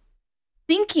be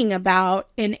thinking about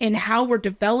in how we're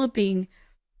developing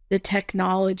the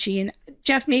technology. And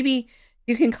Jeff, maybe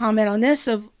you can comment on this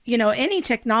of, any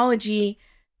technology,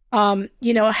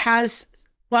 has,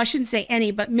 I shouldn't say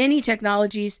any, but many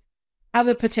technologies have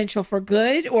the potential for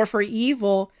good or for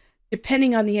evil,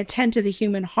 depending on the intent of the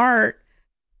human heart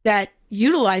that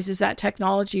utilizes that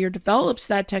technology or develops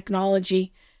that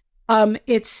technology. And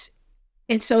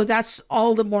so that's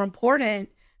all the more important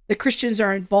that Christians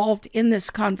are involved in this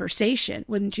conversation,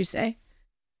 wouldn't you say?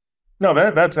 No,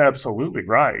 that's absolutely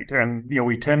right. And,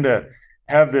 we tend to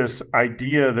have this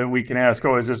idea that we can ask,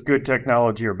 is this good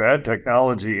technology or bad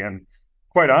technology? And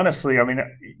quite honestly,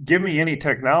 give me any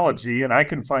technology and I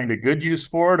can find a good use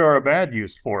for it or a bad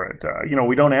use for it.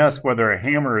 We don't ask whether a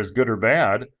hammer is good or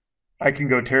bad. I can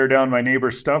go tear down my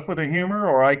neighbor's stuff with a hammer,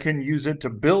 or I can use it to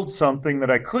build something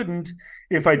that I couldn't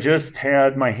if I just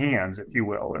had my hands, if you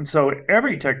will. And so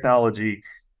every technology,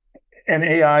 and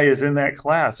AI is in that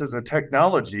class as a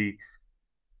technology.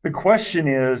 The question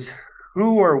is,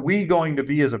 who are we going to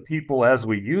be as a people as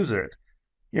we use it?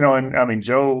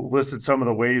 Joe listed some of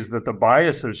the ways that the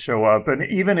biases show up. And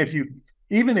even if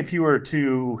you were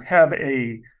to have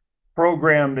a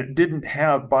program that didn't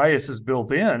have biases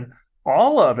built in,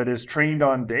 all of it is trained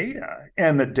on data,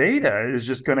 and the data is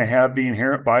just going to have the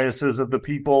inherent biases of the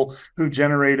people who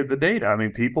generated the data.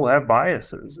 People have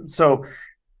biases. And so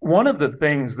one of the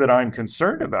things that I'm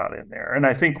concerned about in there, and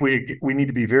I think we need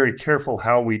to be very careful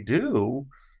how we do,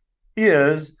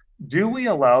 is do we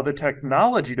allow the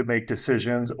technology to make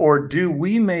decisions, or do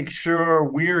we make sure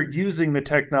we're using the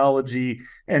technology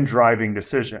and driving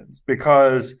decisions?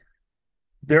 Because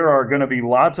there are going to be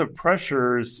lots of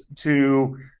pressures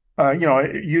to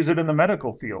use it in the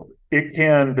medical field. It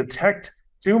can detect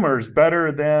tumors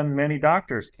better than many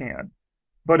doctors can.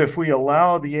 But if we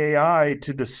allow the AI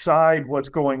to decide what's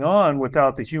going on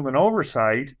without the human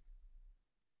oversight,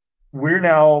 we're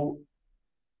now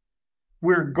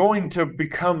we're going to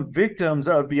become victims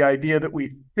of the idea that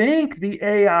we think the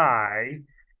AI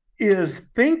is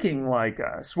thinking like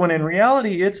us, when in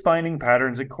reality, it's finding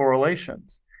patterns and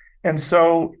correlations. And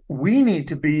so we need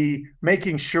to be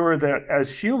making sure that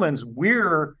as humans,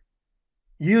 we're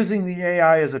using the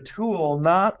AI as a tool,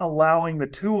 not allowing the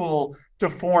tool to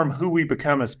form who we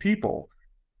become as people.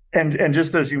 And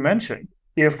just as you mentioned,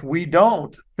 if we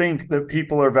don't think that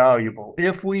people are valuable,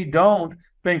 if we don't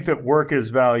think that work is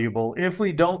valuable, if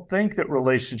we don't think that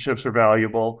relationships are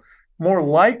valuable, more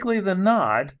likely than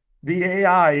not, the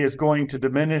AI is going to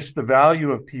diminish the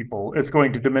value of people. It's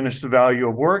going to diminish the value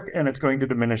of work, and it's going to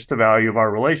diminish the value of our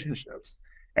relationships.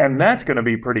 And that's going to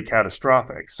be pretty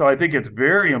catastrophic. So I think it's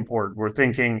very important. We're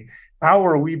thinking, how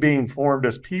are we being formed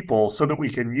as people so that we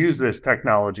can use this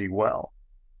technology well?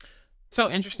 So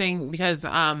interesting, because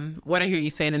what I hear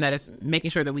you saying in that is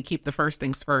making sure that we keep the first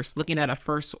things first, looking at a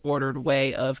first ordered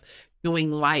way of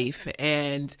doing life,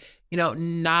 and, you know,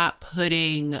 not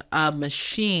putting a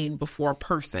machine before a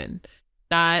person,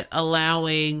 not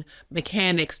allowing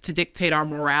mechanics to dictate our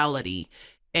morality,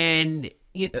 and,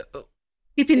 you know,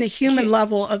 keeping the human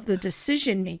level of the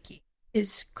decision making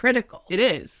is critical. It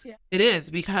is. Yeah. It is,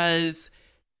 because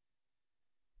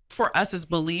for us as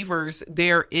believers,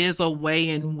 there is a way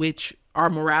in which our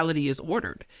morality is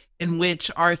ordered, in which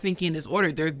our thinking is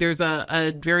ordered. There's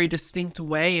a very distinct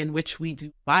way in which we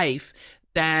do life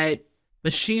that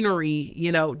machinery,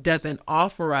 you know, doesn't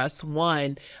offer us,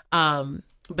 one.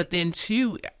 But then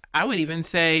two, I would even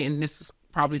say, and this is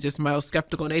probably just my own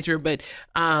skeptical nature, but,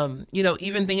 you know,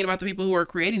 even thinking about the people who are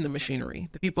creating the machinery,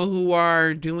 the people who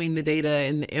are doing the data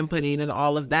and the inputting and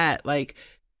all of that, like,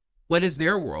 what is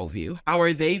their worldview? How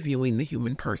are they viewing the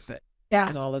human person? Yeah.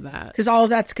 And all of that. Because all of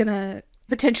that's going to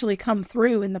potentially come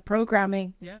through in the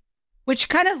programming. Yeah. Which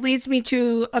kind of leads me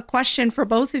to a question for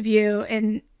both of you.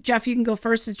 And Jeff, you can go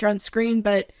first since you're on screen,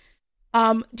 but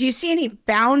do you see any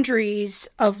boundaries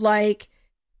of like,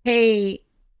 hey,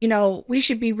 you know, we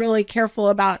should be really careful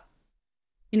about,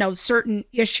 you know, certain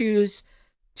issues,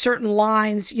 certain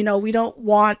lines, you know, we don't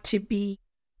want to be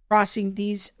crossing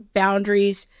these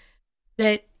boundaries,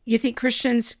 that you think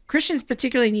Christians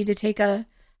particularly need to take a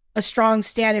strong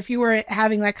stand? If you were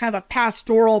having like kind of a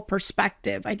pastoral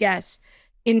perspective, I guess,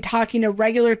 in talking to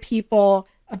regular people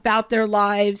about their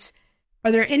lives,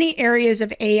 are there any areas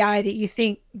of AI that you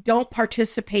think don't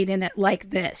participate in it like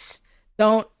this?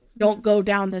 Don't go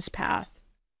down this path?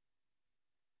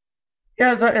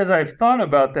 Yeah, as I've thought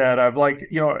about that, I've like,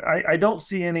 you know, I don't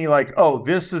see any like, oh,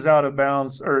 this is out of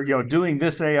bounds, or, you know, doing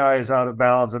this AI is out of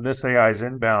bounds and this AI is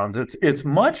in bounds. It's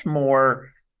much more,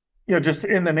 you know, just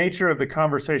in the nature of the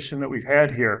conversation that we've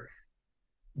had here.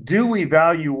 Do we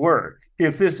value work?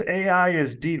 If this AI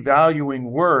is devaluing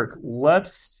work,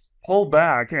 let's pull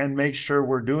back and make sure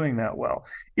we're doing that well.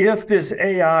 If this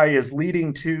AI is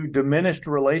leading to diminished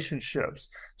relationships,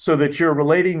 so that you're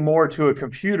relating more to a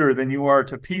computer than you are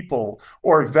to people,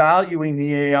 or valuing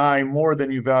the AI more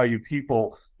than you value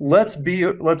people, let's be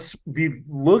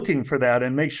looking for that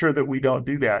and make sure that we don't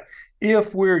do that.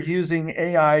 If we're using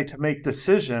AI to make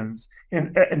decisions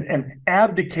and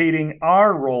abdicating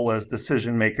our role as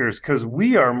decision makers because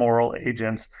we are moral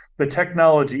agents, the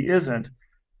technology isn't.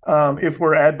 If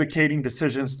we're advocating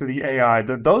decisions to the AI,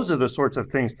 those are the sorts of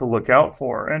things to look out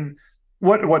for. And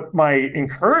what my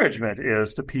encouragement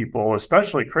is to people,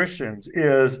 especially Christians,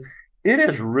 is it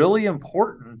is really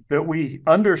important that we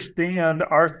understand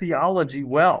our theology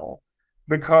well,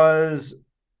 because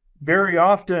very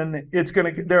often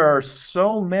there are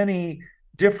so many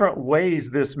different ways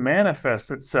this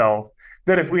manifests itself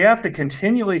that if we have to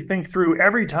continually think through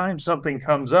every time something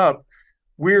comes up,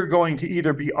 we're going to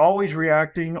either be always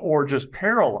reacting or just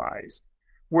paralyzed.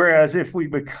 Whereas if we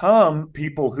become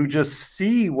people who just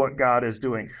see what God is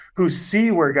doing, who see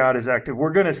where God is active,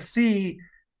 we're going to see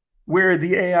where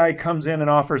the AI comes in and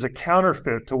offers a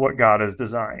counterfeit to what God has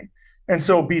designed. And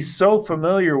so be so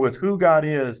familiar with who God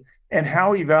is and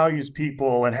how he values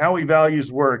people and how he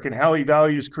values work and how he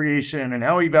values creation and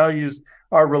how he values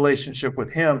our relationship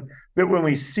with him, that when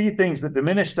we see things that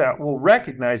diminish that, we'll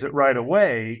recognize it right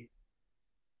away.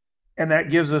 And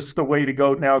that gives us the way to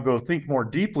go think more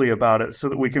deeply about it so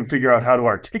that we can figure out how to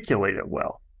articulate it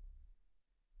well.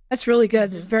 That's really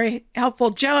good. Very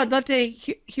helpful. Joe, I'd love to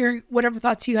hear whatever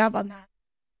thoughts you have on that.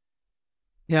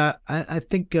 Yeah, I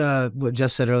think what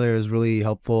Jeff said earlier is really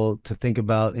helpful to think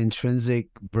about intrinsic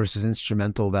versus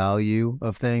instrumental value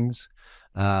of things.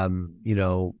 You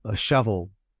know, a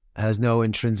shovel has no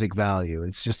intrinsic value.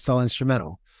 It's just all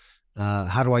instrumental.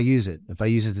 How do I use it? If I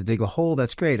use it to dig a hole,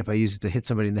 that's great. If I use it to hit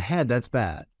somebody in the head, that's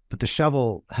bad. but the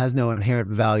shovel has no inherent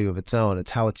value of its own. It's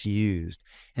how it's used.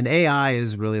 And AI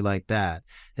is really like that.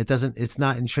 It's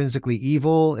not intrinsically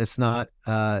evil. It's not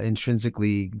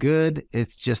intrinsically good.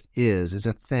 It just is. It's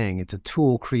a thing. It's a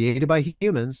tool created by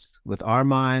humans with our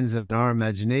minds and our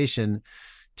imagination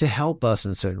to help us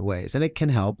in certain ways. And it can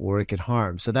help or it can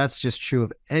harm. So that's just true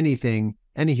of anything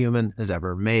any human has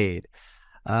ever made.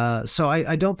 So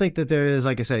I don't think that there is,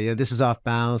 like I say, this is off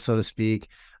bounds, so to speak.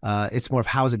 It's more of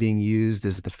how is it being used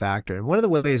is the factor. And one of the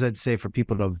ways I'd say for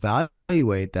people to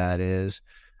evaluate that is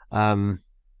I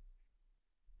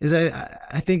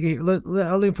think, let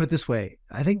me put it this way.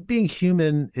 I think being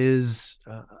human is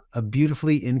a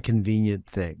beautifully inconvenient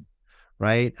thing,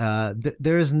 right?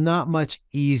 There is not much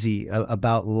easy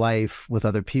about life with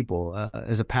other people.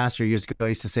 As a pastor years ago, I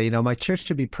used to say, my church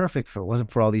should be perfect if it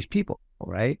wasn't for all these people,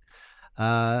 right?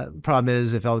 Problem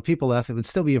is, if all the people left, it would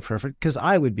still be imperfect because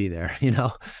I would be there,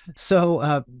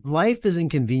 So life is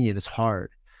inconvenient. It's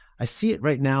hard. I see it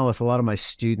right now with a lot of my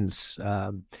students.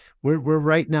 We're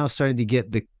right now starting to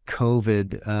get the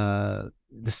COVID.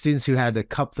 The students who had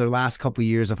their last couple of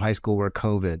years of high school were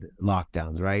COVID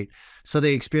lockdowns, right? So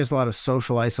they experienced a lot of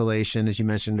social isolation, as you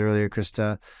mentioned earlier,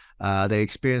 Krista. They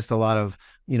experienced a lot of,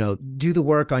 do the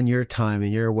work on your time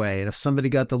and your way. And if somebody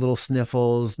got the little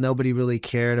sniffles, nobody really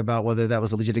cared about whether that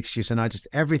was a legit excuse or not. Just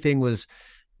everything was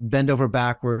bend over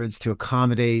backwards to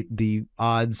accommodate the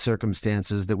odd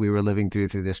circumstances that we were living through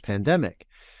this pandemic.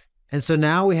 And so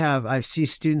now I see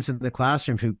students in the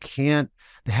classroom who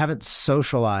they haven't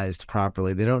socialized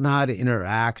properly. They don't know how to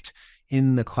interact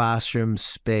in the classroom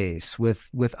space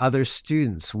with other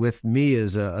students, with me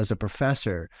as a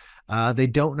professor. They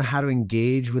don't know how to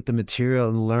engage with the material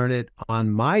and learn it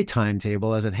on my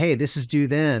timetable as in, hey, this is due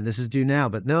then, this is due now.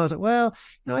 But no, it's like, well,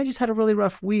 I just had a really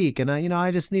rough week and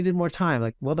I just needed more time.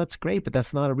 Like, well, that's great, but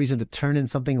that's not a reason to turn in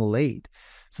something late.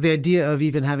 So the idea of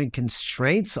even having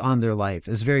constraints on their life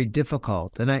is very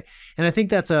difficult. And I think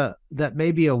that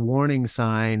may be a warning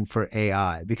sign for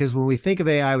AI, because when we think of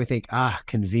AI, we think,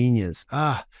 convenience,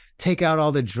 take out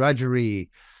all the drudgery.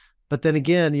 But then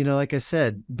again, like I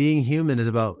said, being human is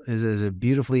a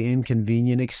beautifully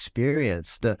inconvenient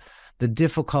experience. The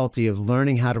difficulty of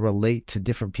learning how to relate to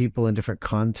different people in different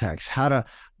contexts, how to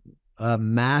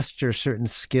master certain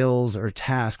skills or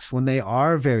tasks when they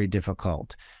are very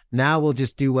difficult. Now we'll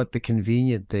just do what the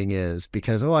convenient thing is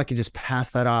because, I can just pass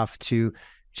that off to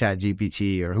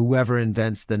ChatGPT or whoever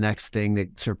invents the next thing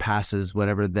that surpasses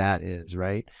whatever that is,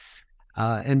 right?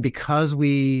 And because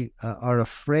we are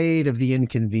afraid of the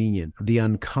inconvenient, the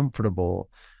uncomfortable,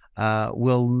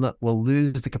 we'll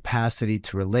lose the capacity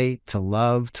to relate, to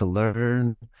love, to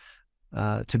learn,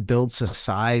 to build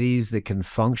societies that can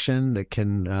function,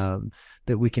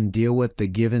 that we can deal with the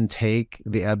give and take,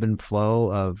 the ebb and flow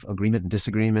of agreement and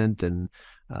disagreement, and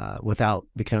without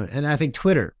becoming. And I think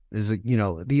Twitter is,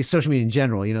 the social media in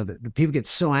general. The people get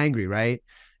so angry, right?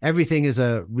 Everything is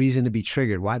a reason to be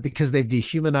triggered. Why? Because they've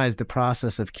dehumanized the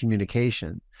process of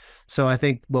communication. So I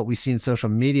think what we see in social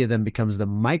media then becomes the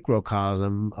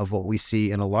microcosm of what we see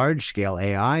in a large scale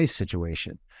AI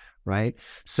situation, right?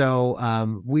 So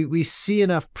we see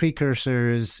enough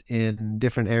precursors in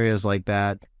different areas like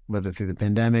that, whether through the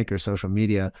pandemic or social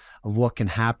media, of what can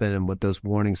happen and what those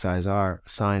warning signs are.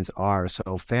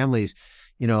 So families,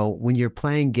 when you're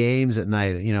playing games at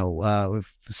night,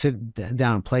 sit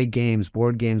down and play games,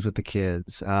 board games with the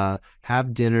kids,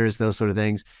 have dinners, those sort of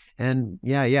things. And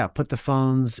put the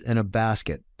phones in a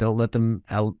basket. Don't let them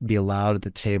be allowed at the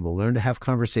table. Learn to have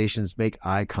conversations, make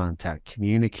eye contact,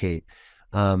 communicate.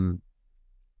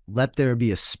 Let there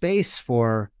be a space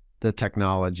for the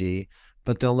technology,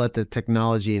 but don't let the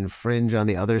technology infringe on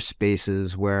the other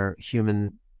spaces where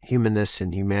humanness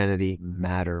and humanity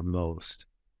matter most.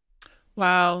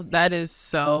 Wow, that is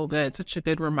so good. Such a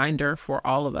good reminder for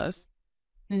all of us.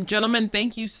 And gentlemen,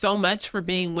 thank you so much for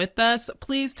being with us.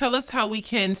 Please tell us how we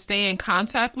can stay in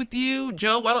contact with you.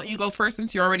 Joe, why don't you go first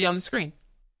since you're already on the screen?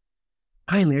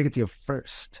 Finally, I get to go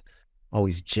first.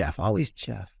 Always Jeff. Everyone,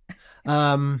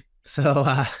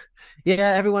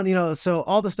 so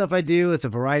all the stuff I do, it's a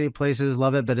variety of places,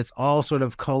 love it, but it's all sort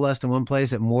of coalesced in one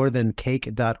place at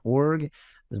morethancake.org.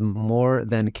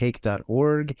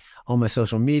 morethancake.org. All my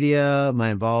social media, my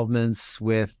involvements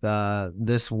with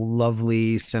this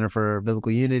lovely Center for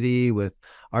Biblical Unity, with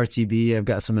RTB. I've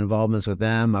got some involvements with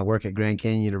them. I work at Grand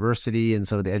Canyon University and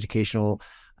some of the educational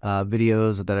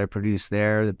videos that I produce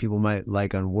there that people might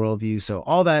like on Worldview. So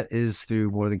all that is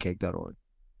through morethancake.org.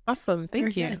 Awesome.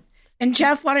 Thank you. Good. And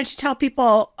Jeff, why don't you tell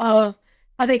people how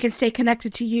they can stay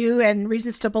connected to you and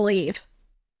reasons to believe?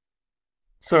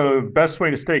 So the best way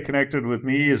to stay connected with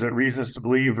me is at Reasons to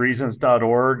Believe.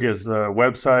 Reasons.org is the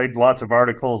website. Lots of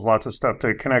articles, lots of stuff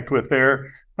to connect with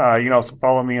there. You can also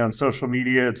follow me on social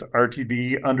media. It's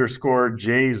RTB_J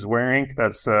Zweerink.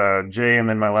 That's J and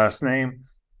then my last name.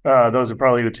 Those are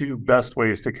probably the two best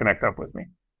ways to connect up with me.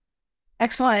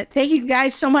 Excellent. Thank you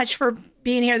guys so much for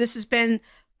being here. This has been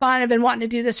fun. I've been wanting to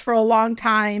do this for a long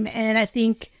time, and I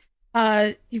think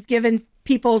you've given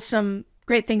people some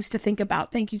great things to think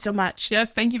about. Thank you so much.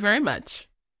 Yes, thank you very much.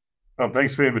 Oh,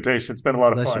 thanks for the invitation. It's been a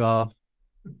lot of Bless fun. you all.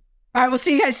 All right, we'll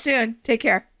see you guys soon. Take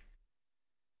care.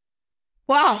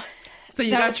 Wow. So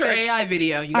you got your good AI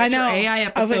video. You got I know. Your AI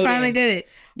episode. Oh, we finally did it.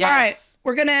 Yes. All right.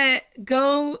 We're going to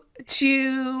go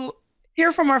to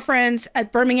hear from our friends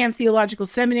at Birmingham Theological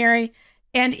Seminary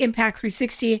and Impact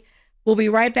 360. We'll be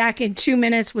right back in 2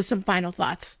 minutes with some final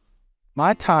thoughts.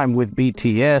 My time with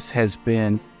BTS has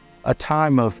been a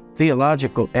time of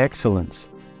theological excellence,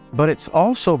 but it's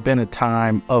also been a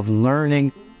time of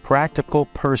learning practical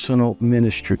personal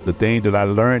ministry. The things that I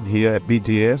learned here at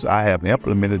BTS, I have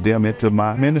implemented them into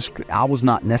my ministry. I was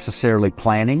not necessarily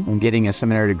planning on getting a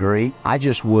seminary degree. I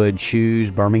just would choose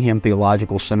Birmingham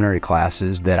Theological Seminary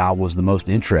classes that I was the most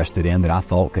interested in, that I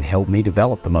thought could help me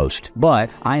develop the most. But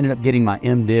I ended up getting my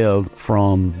MDiv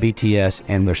from BTS,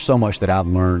 and there's so much that I've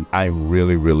learned. I'm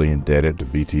really, really indebted to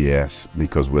BTS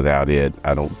because without it,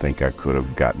 I don't think I could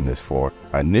have gotten this far.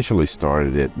 I initially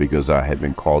started it because I had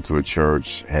been called to a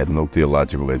church, had no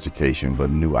theological education, but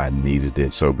knew I needed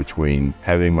it. So between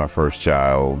having my first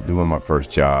child, doing my first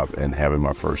job, and having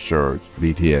my first church,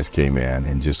 BTS came in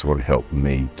and just sort of helped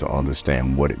me to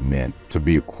understand what it meant to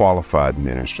be a qualified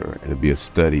minister and to be a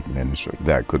studied minister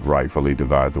that could rightfully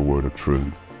divide the word of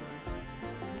truth.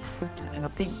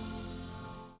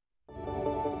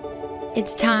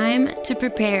 It's time to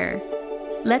prepare.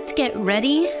 Let's get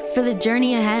ready for the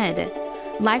journey ahead.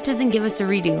 Life doesn't give us a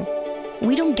redo.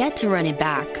 We don't get to run it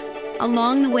back.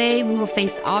 Along the way, we will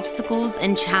face obstacles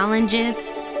and challenges,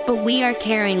 but we are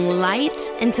carrying light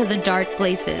into the dark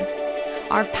places.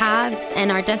 Our paths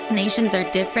and our destinations are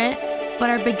different,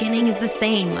 but our beginning is the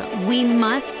same. We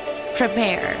must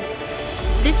prepare.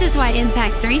 This is why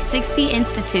Impact 360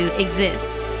 Institute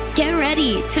exists. Get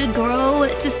ready to grow,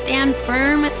 to stand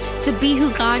firm, to be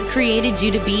who God created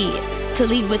you to be, to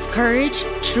lead with courage,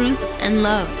 truth, and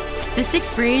love. This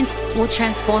experience will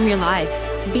transform your life.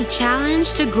 Be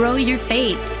challenged to grow your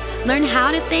faith. Learn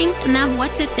how to think, not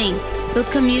what to think. Build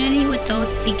community with those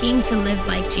seeking to live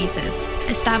like Jesus.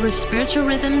 Establish spiritual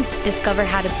rhythms, discover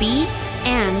how to be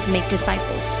and make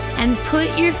disciples. And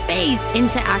put your faith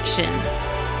into action.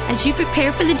 As you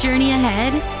prepare for the journey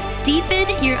ahead,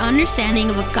 deepen your understanding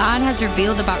of what God has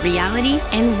revealed about reality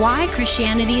and why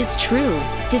Christianity is true.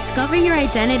 Discover your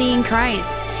identity in Christ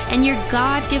and your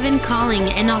God-given calling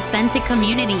in authentic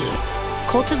community.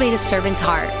 Cultivate a servant's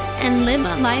heart and live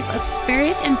a life of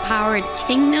spirit-empowered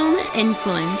kingdom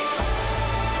influence.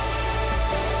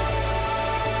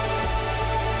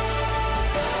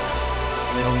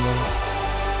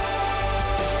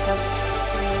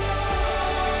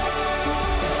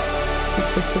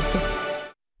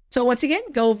 So once again,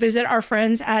 go visit our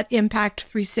friends at Impact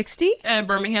 360 and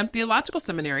Birmingham Theological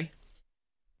Seminary.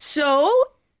 So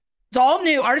it's all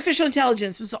new. Artificial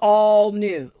intelligence was all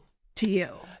new to you.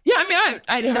 Yeah, I mean,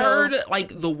 I'd heard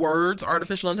like the words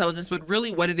artificial intelligence, but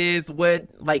really what it is, what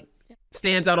like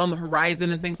stands out on the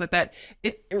horizon and things like that,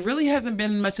 it really hasn't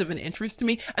been much of an interest to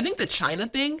me. I think the China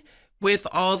thing with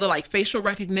all the like facial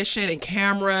recognition and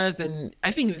cameras, and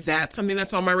I think that's something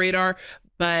that's on my radar,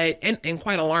 but and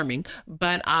quite alarming.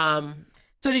 But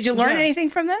so did you learn anything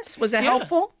from this? Was it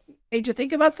helpful? Made you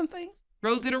think about some things?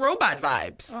 Rosie the Robot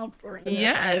vibes. Oh,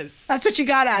 yes. That's what you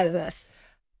got out of this.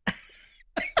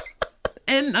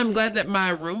 And I'm glad that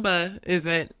my Roomba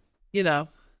isn't,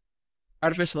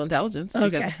 artificial intelligence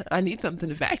because I need something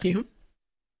to vacuum.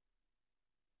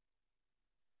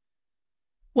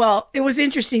 Well, it was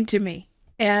interesting to me.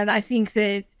 And I think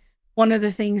that one of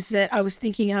the things that I was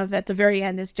thinking of at the very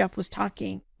end as Jeff was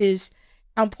talking is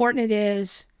how important it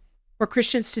is for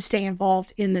Christians to stay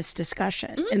involved in this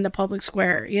discussion in the public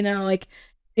square. Like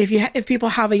if people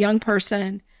have a young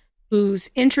person who's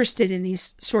interested in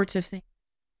these sorts of things,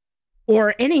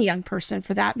 or any young person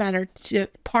for that matter,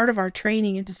 part of our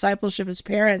training and discipleship as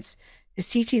parents is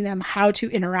teaching them how to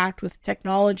interact with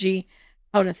technology,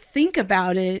 how to think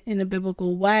about it in a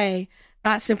biblical way,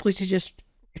 not simply to just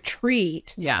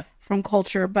retreat from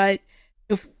culture, but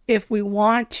if we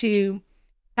want to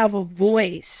have a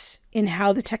voice in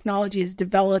how the technology is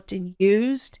developed and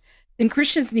used, then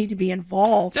Christians need to be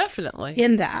involved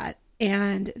in that.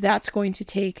 And that's going to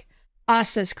take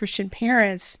us as Christian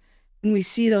parents, when we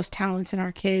see those talents in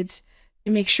our kids,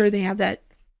 to make sure they have that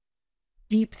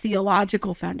deep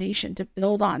theological foundation to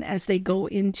build on as they go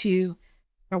into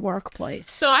their workplace.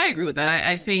 So I agree with that.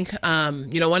 I think,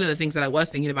 one of the things that I was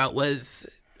thinking about was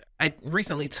I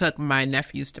recently took my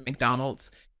nephews to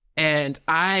McDonald's, and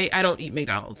I don't eat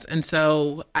McDonald's. And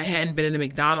so I hadn't been in a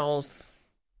McDonald's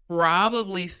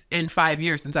probably in 5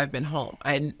 years since I've been home.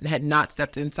 I had not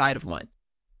stepped inside of one.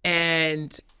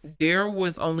 And there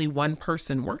was only one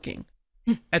person working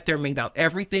at their McDonald's.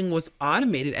 Everything was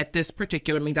automated at this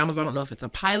particular McDonald's. I don't know if it's a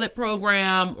pilot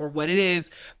program or what it is,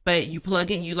 but you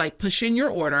plug in, you like push in your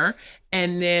order,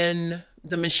 and then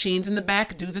the machines in the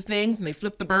back do the things, and they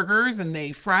flip the burgers and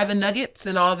they fry the nuggets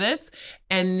and all this.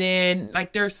 And then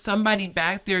like there's somebody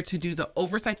back there to do the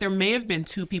oversight. There may have been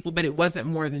 2 people, but it wasn't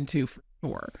more than 2 for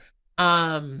sure.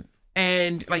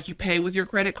 And like you pay with your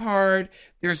credit card.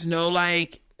 There's no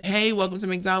like, hey, welcome to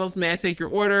McDonald's, may I take your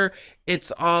order?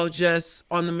 It's all just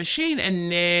on the machine.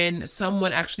 And then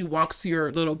someone actually walks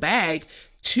your little bag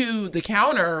to the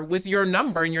counter with your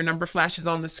number, and your number flashes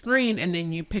on the screen, and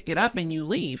then you pick it up and you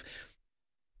leave.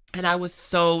 And I was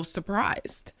so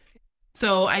surprised.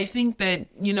 So I think that,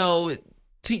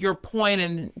 to your point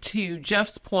and to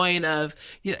Jeff's point of,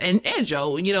 and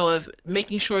Joe, of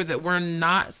making sure that we're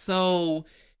not so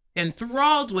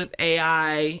enthralled with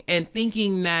AI and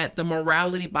thinking that the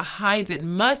morality behind it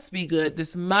must be good.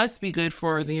 This must be good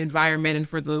for the environment and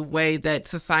for the way that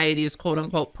society is quote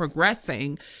unquote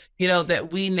progressing,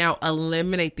 that we now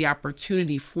eliminate the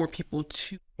opportunity for people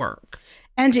to work.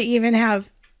 And to even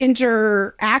have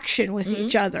interaction with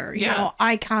each other,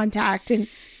 eye contact and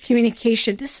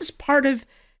communication. This is part of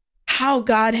how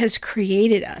God has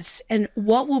created us, and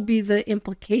what will be the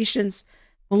implications,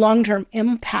 the long-term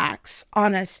impacts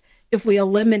on us if we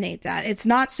eliminate that. It's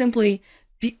not simply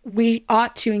we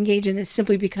ought to engage in this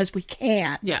simply because we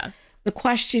can. Yeah. The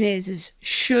question is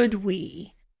should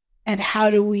we, and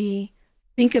how do we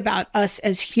think about us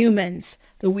as humans,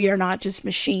 that we are not just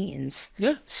machines.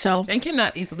 Yeah. So, and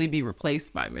cannot easily be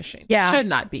replaced by machines. Yeah. Should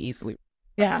not be easily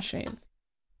replaced by machines.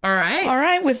 All right. All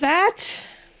right. With that,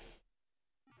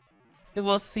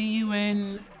 we'll see you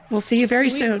very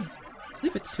soon. I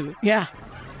believe it's 2 weeks. Yeah. All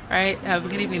right. Have a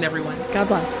good evening, everyone. God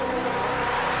bless.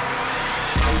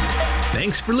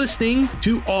 Thanks for listening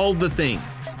to All the Things.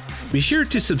 Be sure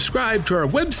to subscribe to our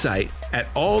website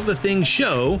at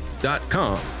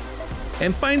allthethingshow.com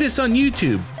and find us on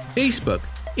YouTube, Facebook,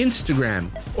 Instagram,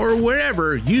 or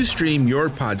wherever you stream your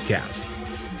podcast.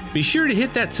 Be sure to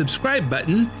hit that subscribe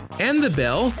button and the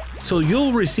bell so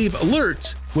you'll receive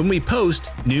alerts when we post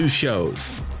new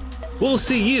shows. We'll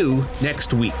see you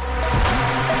next week.